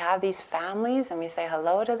forms, we have these families, and we say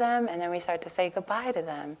hello to them, and then we start to say goodbye to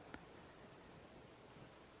them.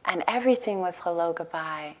 And everything was hello,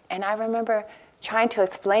 goodbye. And I remember trying to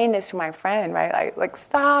explain this to my friend, right? Like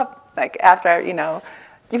stop. Like after,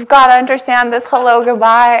 you've got to understand this hello,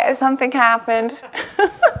 goodbye. Something happened.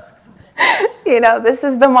 This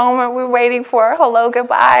is the moment we're waiting for, hello,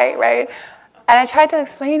 goodbye, right? And I tried to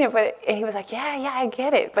explain it, and he was like, yeah, I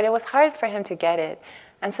get it. But it was hard for him to get it.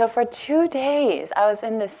 And so for 2 days, I was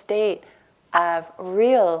in this state of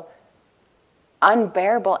real,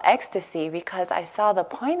 unbearable ecstasy because I saw the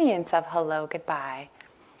poignance of hello, goodbye.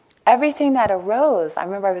 Everything that arose, I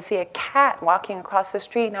remember I would see a cat walking across the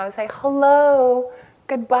street and I would say, hello,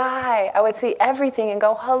 goodbye. I would see everything and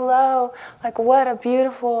go, hello. Like, what a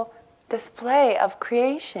beautiful display of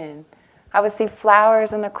creation. I would see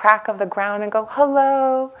flowers in the crack of the ground and go,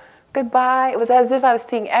 hello, goodbye. It was as if I was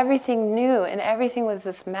seeing everything new, and everything was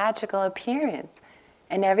this magical appearance.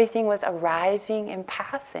 And everything was arising and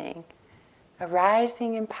passing.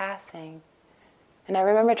 Arising and passing. And I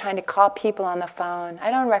remember trying to call people on the phone.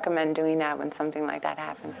 I don't recommend doing that when something like that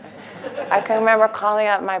happens. I can remember calling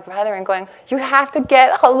up my brother and going, you have to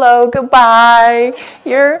get hello, goodbye.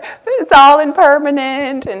 It's all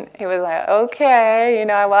impermanent. And he was like, okay,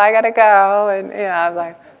 well, I got to go. And I was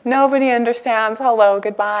like, nobody understands hello,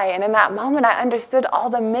 goodbye. And in that moment, I understood all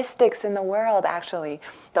the mystics in the world, actually.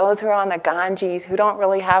 Those who are on the Ganges, who don't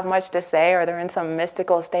really have much to say, or they're in some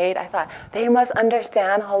mystical state, I thought, they must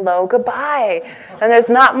understand hello, goodbye. And there's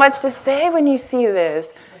not much to say when you see this.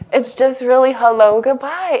 It's just really hello,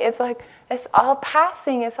 goodbye. It's like, it's all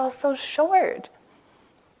passing. It's all so short.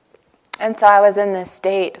 And so I was in this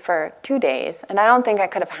state for 2 days, and I don't think I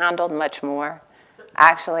could have handled much more,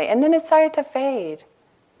 actually. And then it started to fade.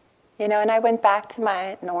 And I went back to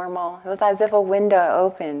my normal. It was as if a window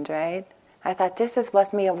opened, right? I thought, this is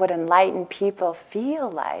what enlightened people feel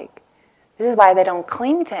like. This is why they don't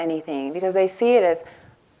cling to anything, because they see it as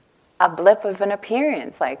a blip of an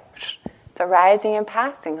appearance, like it's arising and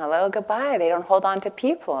passing, hello, goodbye. They don't hold on to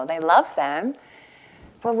people. They love them.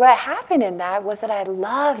 But what happened in that was that I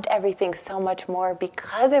loved everything so much more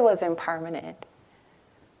because it was impermanent.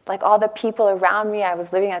 Like all the people around me, I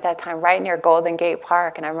was living at that time right near Golden Gate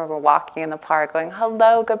Park, and I remember walking in the park going,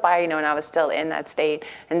 hello, goodbye, and I was still in that state,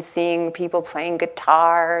 and seeing people playing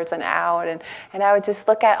guitars and out, and I would just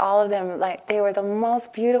look at all of them like they were the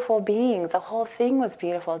most beautiful beings. The whole thing was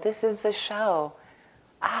beautiful. This is the show.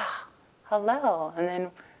 Hello, and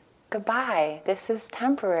then goodbye. This is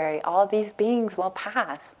temporary. All these beings will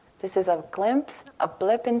pass. This is a glimpse, a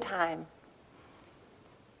blip in time.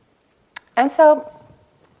 And so,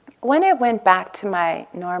 when it went back to my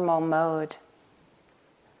normal mode,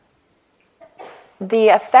 the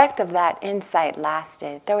effect of that insight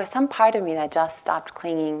lasted. There was some part of me that just stopped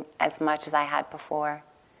clinging as much as I had before.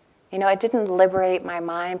 It didn't liberate my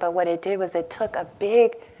mind, but what it did was it took a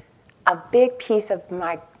big piece of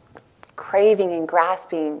my craving and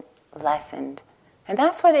grasping lessened. And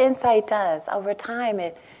that's what insight does. Over time,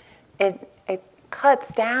 it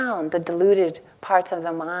cuts down the diluted parts of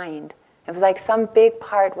the mind. It was like some big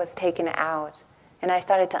part was taken out. And I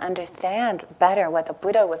started to understand better what the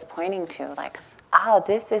Buddha was pointing to. Like,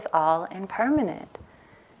 this is all impermanent.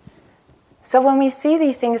 So when we see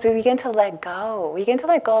these things, we begin to let go. We begin to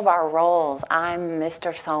let go of our roles. I'm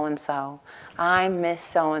Mr. So-and-so. I'm Miss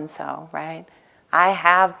So-and-so, right? I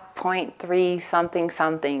have 0.3 somethings.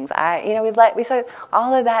 We start,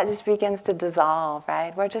 all of that just begins to dissolve,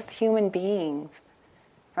 right? We're just human beings,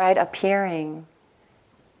 right? Appearing.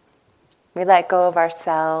 We let go of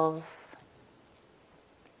ourselves.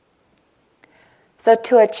 So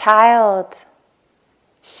to a child,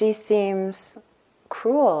 she seems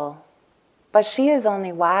cruel, but she is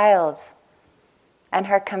only wild, and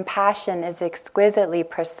her compassion is exquisitely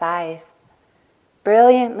precise,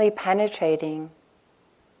 brilliantly penetrating,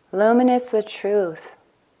 luminous with truth.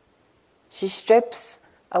 She strips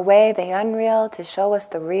away the unreal to show us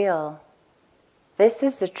the real. This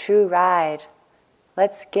is the true ride.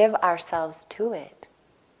 Let's give ourselves to it.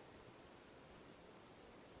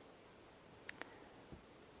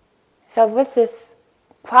 So with this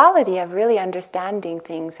quality of really understanding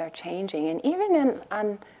things are changing, and even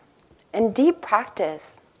in deep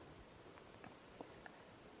practice,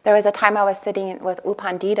 There was a time I was sitting with U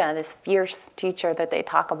Pandita, this fierce teacher that they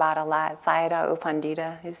talk about a lot, Sayadaw U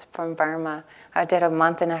Pandita. He's from Burma. I did a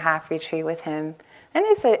 1.5-month retreat with him. And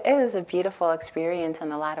it was a beautiful experience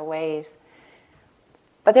in a lot of ways.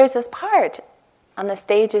 But there's this part on the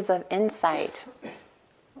stages of insight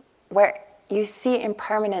where you see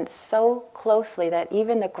impermanence so closely that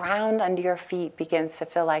even the ground under your feet begins to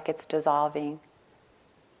feel like it's dissolving.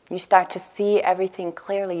 You start to see everything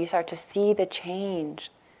clearly. You start to see the change.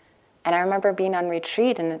 And I remember being on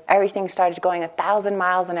retreat and everything started going 1,000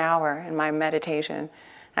 miles an hour in my meditation.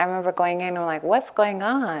 I remember going in and I'm like, what's going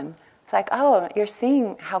on? It's like, oh, you're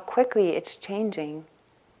seeing how quickly it's changing.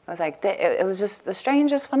 I was like, it was just the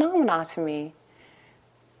strangest phenomena to me.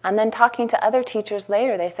 And then talking to other teachers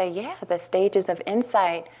later, they say, yeah, the stages of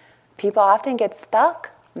insight, people often get stuck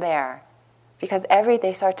there because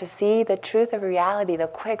they start to see the truth of reality, the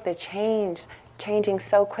changing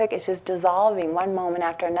so quick, it's just dissolving one moment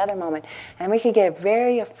after another moment. And we can get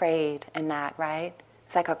very afraid in that, right?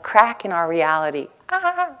 It's like a crack in our reality.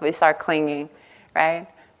 We start clinging, right?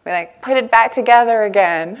 We like, put it back together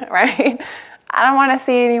again, right? I don't want to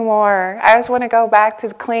see anymore. I just want to go back to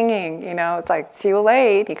clinging. It's like too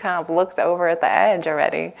late. He kind of looks over at the edge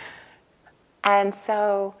already. And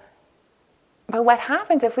so, but what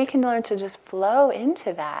happens if we can learn to just flow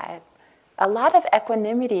into that? A lot of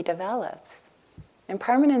equanimity develops.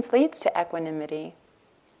 Impermanence leads to equanimity.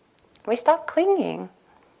 We stop clinging.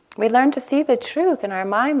 We learn to see the truth and our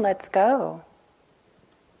mind lets go.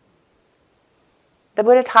 The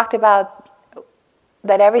Buddha talked about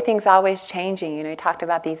that everything's always changing. He talked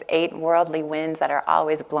about these 8 worldly winds that are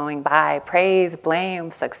always blowing by. Praise, blame,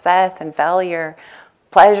 success and failure,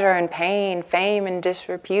 pleasure and pain, fame and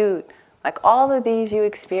disrepute. Like all of these you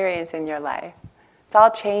experience in your life. It's all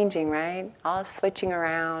changing, right? All switching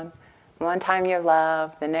around. One time you're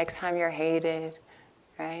loved, the next time you're hated,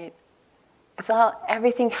 right?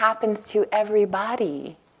 Everything happens to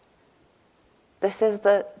everybody. This is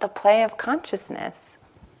the play of consciousness.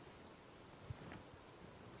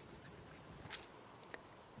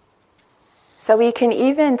 So we can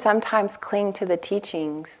even sometimes cling to the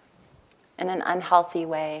teachings in an unhealthy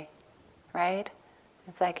way, right?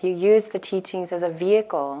 It's like you use the teachings as a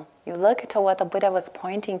vehicle. You look to what the Buddha was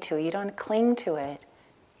pointing to. You don't cling to it.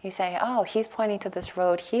 You say, oh, he's pointing to this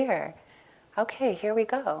road here. Okay, here we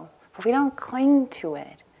go. But we don't cling to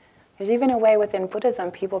it. There's even a way within Buddhism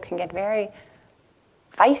people can get very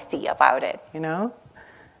feisty about it,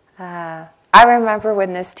 I remember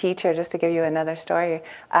when this teacher, just to give you another story,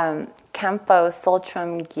 Kempo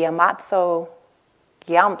Soltram Gyamtso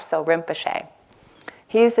Rinpoche.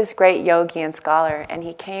 He's this great yogi and scholar, and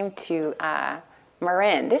he came to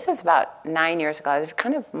Marin. This was about 9 years ago. I was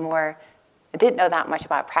I didn't know that much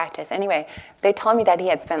about practice. Anyway, they told me that he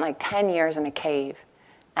had spent like 10 years in a cave,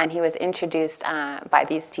 and he was introduced by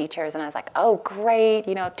these teachers, and I was like, oh, great,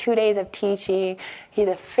 2 days of teaching. He's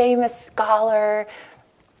a famous scholar.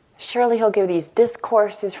 Surely he'll give these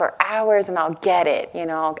discourses for hours and I'll get it,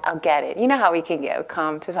 I'll get it. You know how we can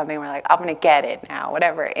come to something where like, I'm going to get it now,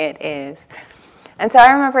 whatever it is. And so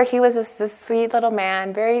I remember he was just this sweet little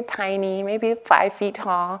man, very tiny, maybe 5 feet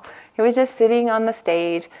tall. He was just sitting on the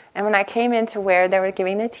stage. And when I came into where they were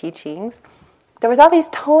giving the teachings, there was all these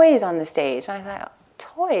toys on the stage. And I thought,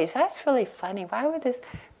 toys? That's really funny. Why would this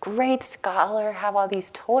great scholar have all these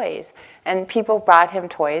toys? And people brought him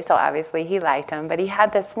toys, so obviously he liked them. But he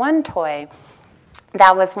had this one toy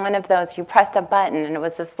that was one of those, you pressed a button, and it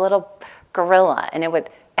was this little gorilla, and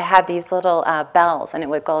it had these little bells, and it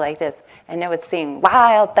would go like this, and it would sing,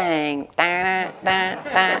 wild thing, da da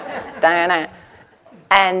da da da.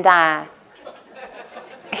 And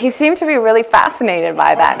he seemed to be really fascinated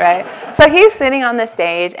by that, right? So he's sitting on the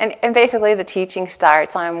stage, and basically the teaching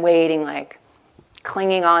starts. I'm waiting, like,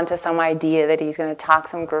 clinging on to some idea that he's going to talk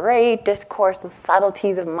some great discourse, the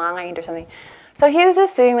subtleties of mind or something. So he was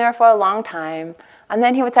just sitting there for a long time, and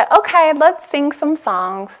then he would say, okay, let's sing some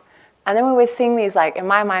songs. And then we would sing these, like, in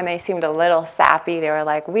my mind, they seemed a little sappy. They were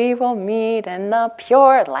like, we will meet in the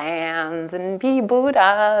pure lands and be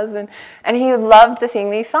Buddhas. And he loved to sing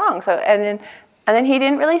these songs. So, and then he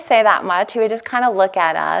didn't really say that much. He would just kind of look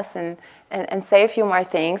at us and say a few more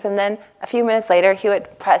things. And then a few minutes later, he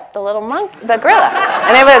would press the little the gorilla.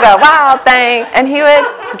 And they would go, wow, thing. And he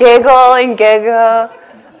would giggle and giggle.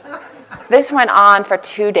 This went on for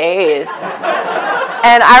 2 days.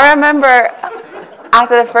 And I remember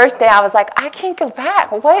after the first day, I was like, I can't go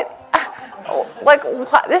back. What?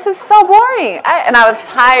 This is so boring. And I was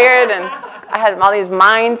tired, and I had all these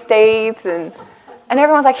mind states, and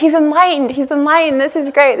everyone was like, he's enlightened, this is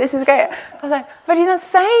great. I was like, but he's not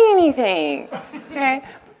saying anything. Okay?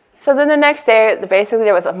 So then the next day, basically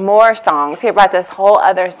there was more songs. He brought this whole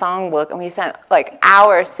other songbook, and we spent like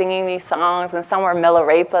hours singing these songs, and some were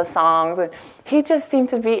Milarepa songs. And he just seemed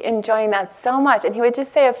to be enjoying that so much. And he would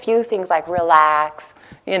just say a few things like relax,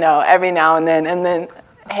 every now and then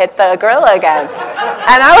hit the gorilla again.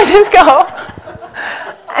 And I would just go.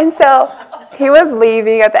 And so he was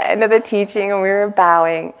leaving at the end of the teaching, and we were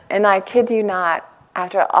bowing. And I kid you not,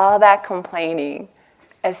 after all that complaining,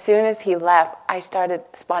 as soon as he left, I started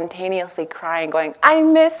spontaneously crying, going, I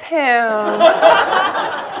miss him.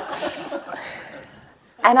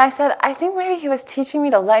 And I said, I think maybe he was teaching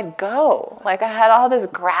me to let go. Like I had all this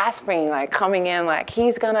grasping, like coming in, like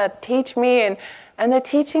he's going to teach me. And the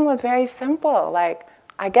teaching was very simple. Like,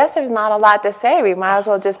 I guess there's not a lot to say. We might as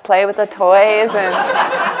well just play with the toys. And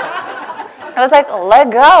I was like,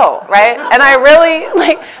 let go, right? And I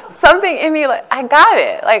really, something in me, I got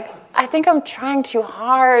it. I think I'm trying too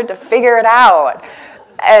hard to figure it out.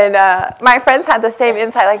 And my friends had the same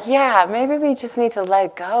insight, yeah, maybe we just need to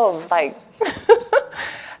let go.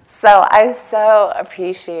 So I so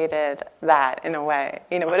appreciated that in a way.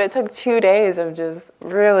 But it took 2 days of just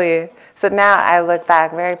really, so now I look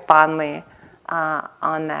back very fondly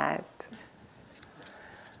on that.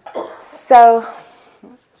 So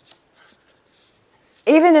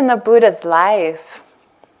even in the Buddha's life,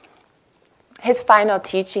 his final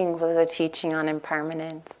teaching was a teaching on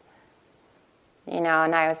impermanence. And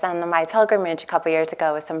I was on my pilgrimage a couple years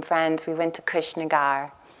ago with some friends. We went to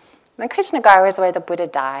Krishnagar. And Krishnagar was where the Buddha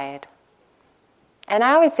died. And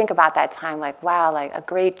I always think about that time, wow, a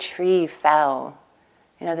great tree fell.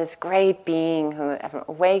 This great being who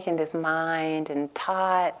awakened his mind and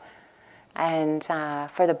taught, and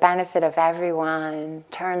for the benefit of everyone,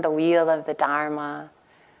 turned the wheel of the Dharma.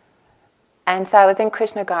 And so I was in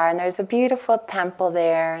Krishnagar, and there's a beautiful temple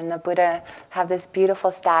there, and the Buddha had this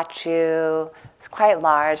beautiful statue. It's quite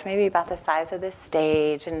large, maybe about the size of this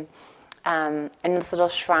stage, and in this little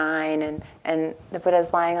shrine, and the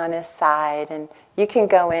Buddha's lying on his side, and you can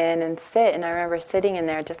go in and sit. And I remember sitting in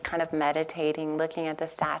there just kind of meditating, looking at the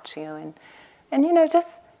statue, and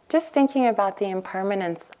just thinking about the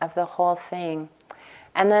impermanence of the whole thing.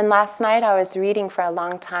 And then last night I was reading for a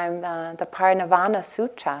long time the Parinirvana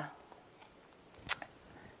Sutta,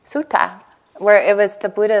 where it was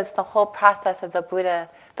the whole process of the Buddha,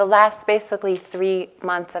 the last basically 3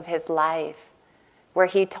 months of his life, where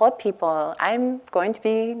he told people, I'm going to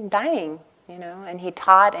be dying, and he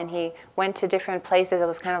taught and he went to different places. It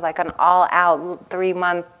was kind of like an all-out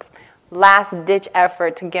 3-month last-ditch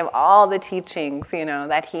effort to give all the teachings,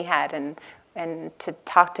 that he had and to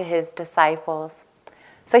talk to his disciples.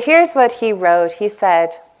 So here's what he wrote. He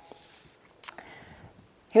said,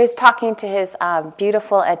 he was talking to his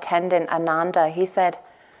beautiful attendant, Ananda. He said,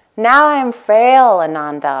 now I am frail,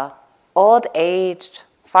 Ananda, old-aged,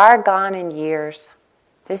 far gone in years.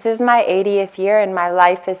 This is my 80th year and my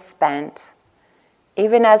life is spent.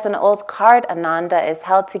 Even as an old cart, Ananda, is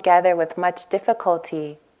held together with much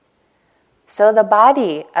difficulty, so the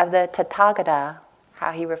body of the Tathagata,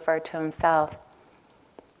 how he referred to himself,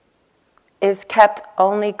 is kept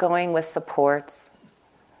only going with supports.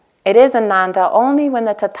 It is, Ananda, only when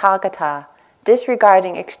the Tathagata,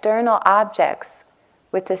 disregarding external objects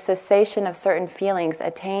with the cessation of certain feelings,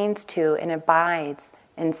 attains to and abides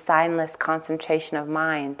in signless concentration of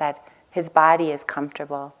mind, that his body is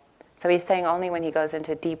comfortable. So he's saying only when he goes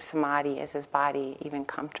into deep samadhi is his body even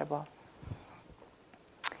comfortable.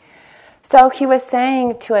 So he was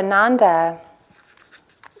saying to Ananda,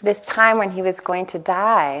 this time when he was going to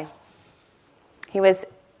die, he was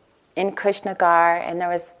in Krishnagar, and there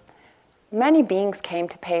was many beings came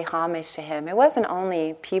to pay homage to him. It wasn't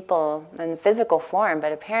only people in physical form,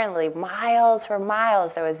 but apparently miles for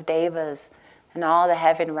miles there was devas, and all the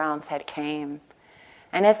heaven realms had came.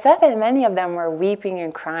 And it said that many of them were weeping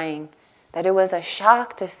and crying, that it was a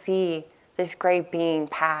shock to see this great being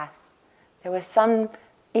pass. There was some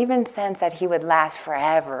even sense that he would last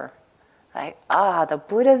forever. The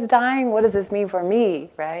Buddha's dying? What does this mean for me,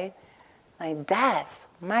 right? Death,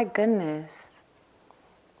 my goodness.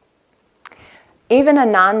 Even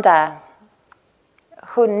Ananda,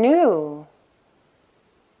 who knew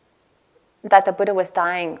that the Buddha was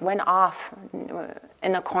dying, went off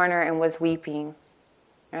in the corner and was weeping,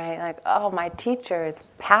 right? My teacher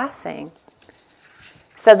is passing.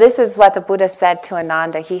 So this is what the Buddha said to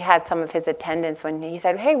Ananda. He had some of his attendants when he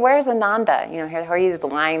said, hey, where's Ananda? Here he's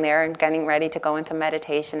lying there and getting ready to go into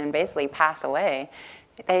meditation and basically pass away.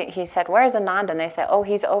 He said, where's Ananda? And they said, oh,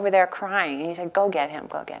 he's over there crying. And he said, go get him,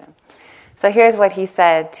 go get him. So here's what he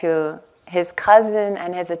said to his cousin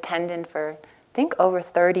and his attendant for, I think, over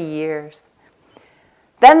 30 years.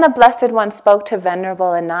 Then the Blessed One spoke to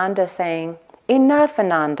Venerable Ananda, saying, "Enough,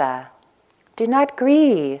 Ananda. Do not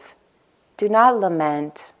grieve. Do not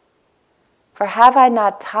lament. For have I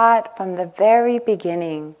not taught from the very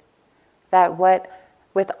beginning that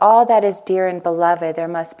with all that is dear and beloved, there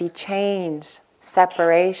must be change,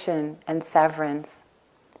 separation, and severance.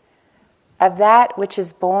 Of that which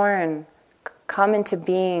is born, come into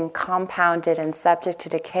being, compounded and subject to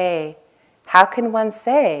decay, how can one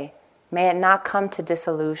say, may it not come to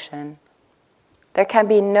dissolution? There can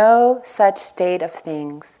be no such state of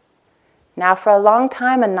things. Now for a long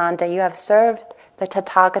time, Ananda, you have served the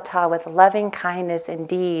Tathagata with loving kindness in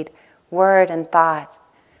deed, word, and thought,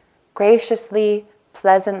 graciously,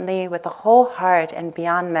 pleasantly, with a whole heart and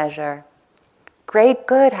beyond measure. Great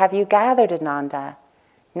good have you gathered, Ananda.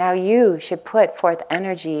 Now you should put forth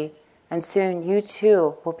energy, and soon you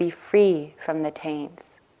too will be free from the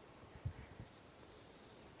taints."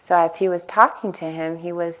 So as he was talking to him,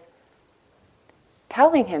 he was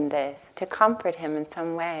telling him this to comfort him in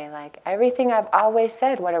some way, like everything I've always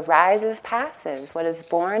said, what arises passes, what is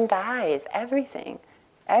born dies, everything.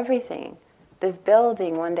 This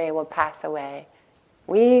building one day will pass away.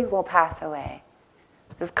 We will pass away.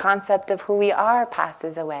 This concept of who we are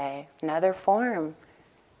passes away. Another form.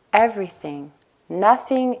 Everything.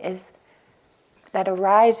 Nothing that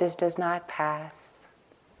arises does not pass.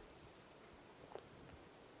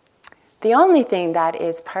 The only thing that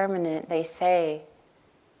is permanent, they say,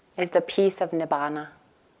 is the peace of Nibbana.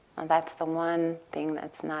 And that's the one thing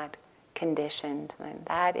that's not conditioned. And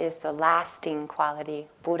that is the lasting quality,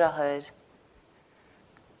 Buddhahood.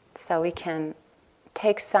 So we can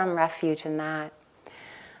take some refuge in that.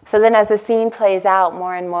 So then as the scene plays out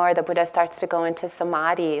more and more, the Buddha starts to go into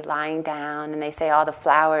samadhi, lying down, and they say all the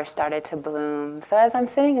flowers started to bloom. So as I'm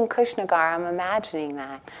sitting in Kushnagara, I'm imagining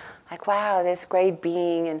that. Like, wow, this great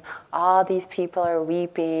being, and all these people are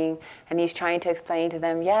weeping, and he's trying to explain to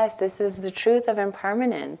them, yes, this is the truth of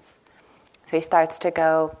impermanence. So he starts to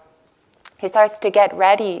get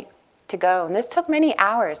ready to go. And this took many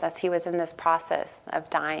hours as he was in this process of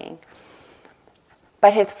dying.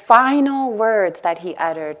 But his final words that he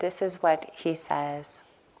uttered, this is what he says.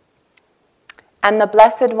 And the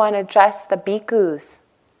Blessed One addressed the bhikkhus,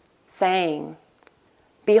 saying,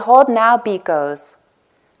 "Behold now, bhikkhus,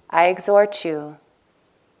 I exhort you,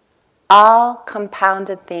 all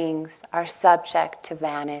compounded things are subject to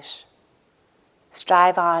vanish.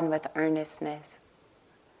 Strive on with earnestness."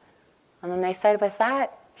 And then they said with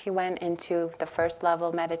that, he went into the first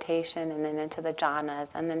level meditation and then into the jhanas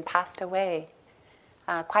and then passed away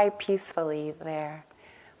quite peacefully there.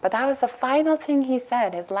 But that was the final thing he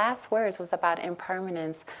said. His last words was about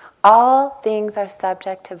impermanence. All things are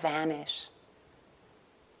subject to vanish.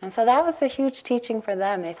 And so that was a huge teaching for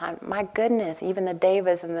them. They thought, my goodness, even the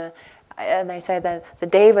devas and they say that the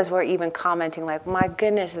devas were even commenting like, my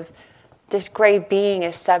goodness, if this great being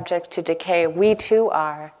is subject to decay, we too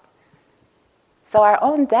are. So our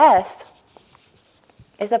own death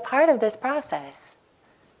is a part of this process,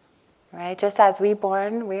 right? Just as we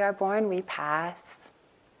are born, we pass.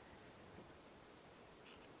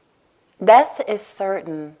 Death is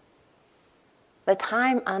certain, the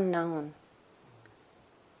time unknown.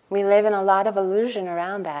 We live in a lot of illusion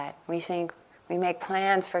around that. We think we make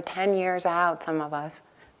plans for 10 years out, some of us,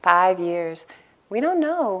 5 years. We don't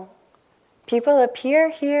know. People appear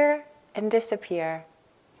here and disappear,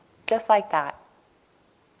 just like that,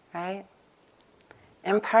 right?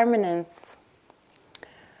 Impermanence.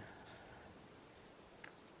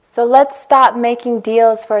 So let's stop making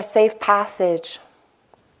deals for a safe passage.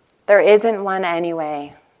 There isn't one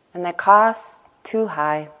anyway, and the cost's too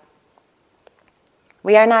high.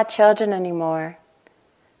 We are not children anymore.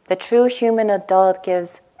 The true human adult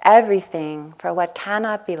gives everything for what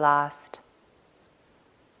cannot be lost.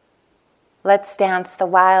 Let's dance the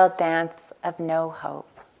wild dance of no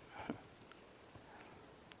hope.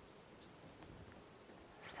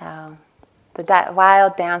 So, the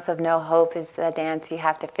wild dance of no hope is the dance you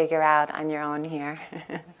have to figure out on your own here.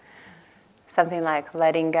 Something like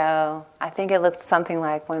letting go. I think it looks something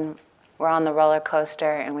like when we're on the roller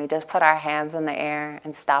coaster and we just put our hands in the air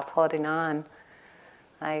and stop holding on.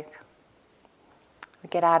 Like, we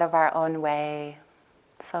get out of our own way.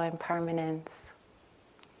 So impermanence.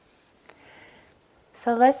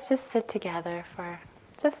 So let's just sit together for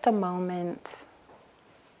just a moment.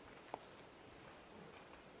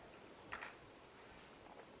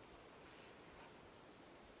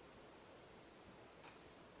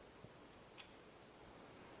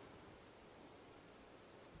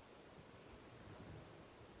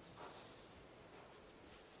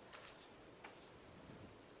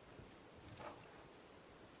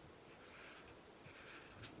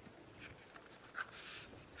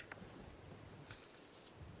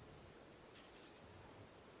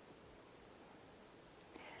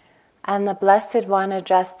 And the Blessed One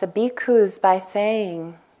addressed the bhikkhus by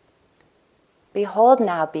saying, "Behold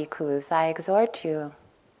now, bhikkhus, I exhort you.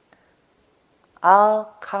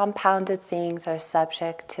 All compounded things are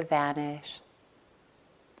subject to vanish.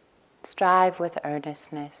 Strive with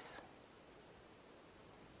earnestness."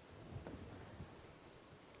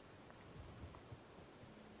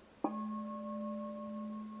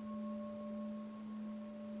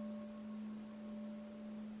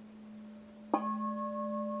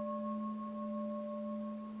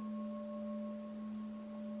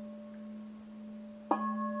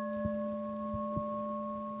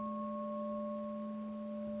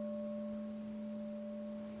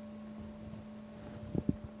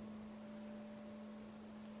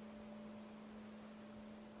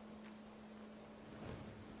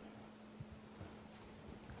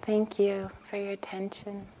 Thank you for your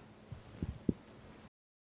attention.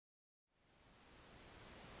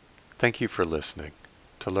 Thank you for listening.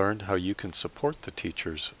 To learn how you can support the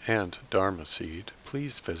teachers and Dharma Seed,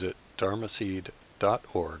 please visit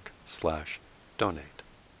dharmaseed.org/donate.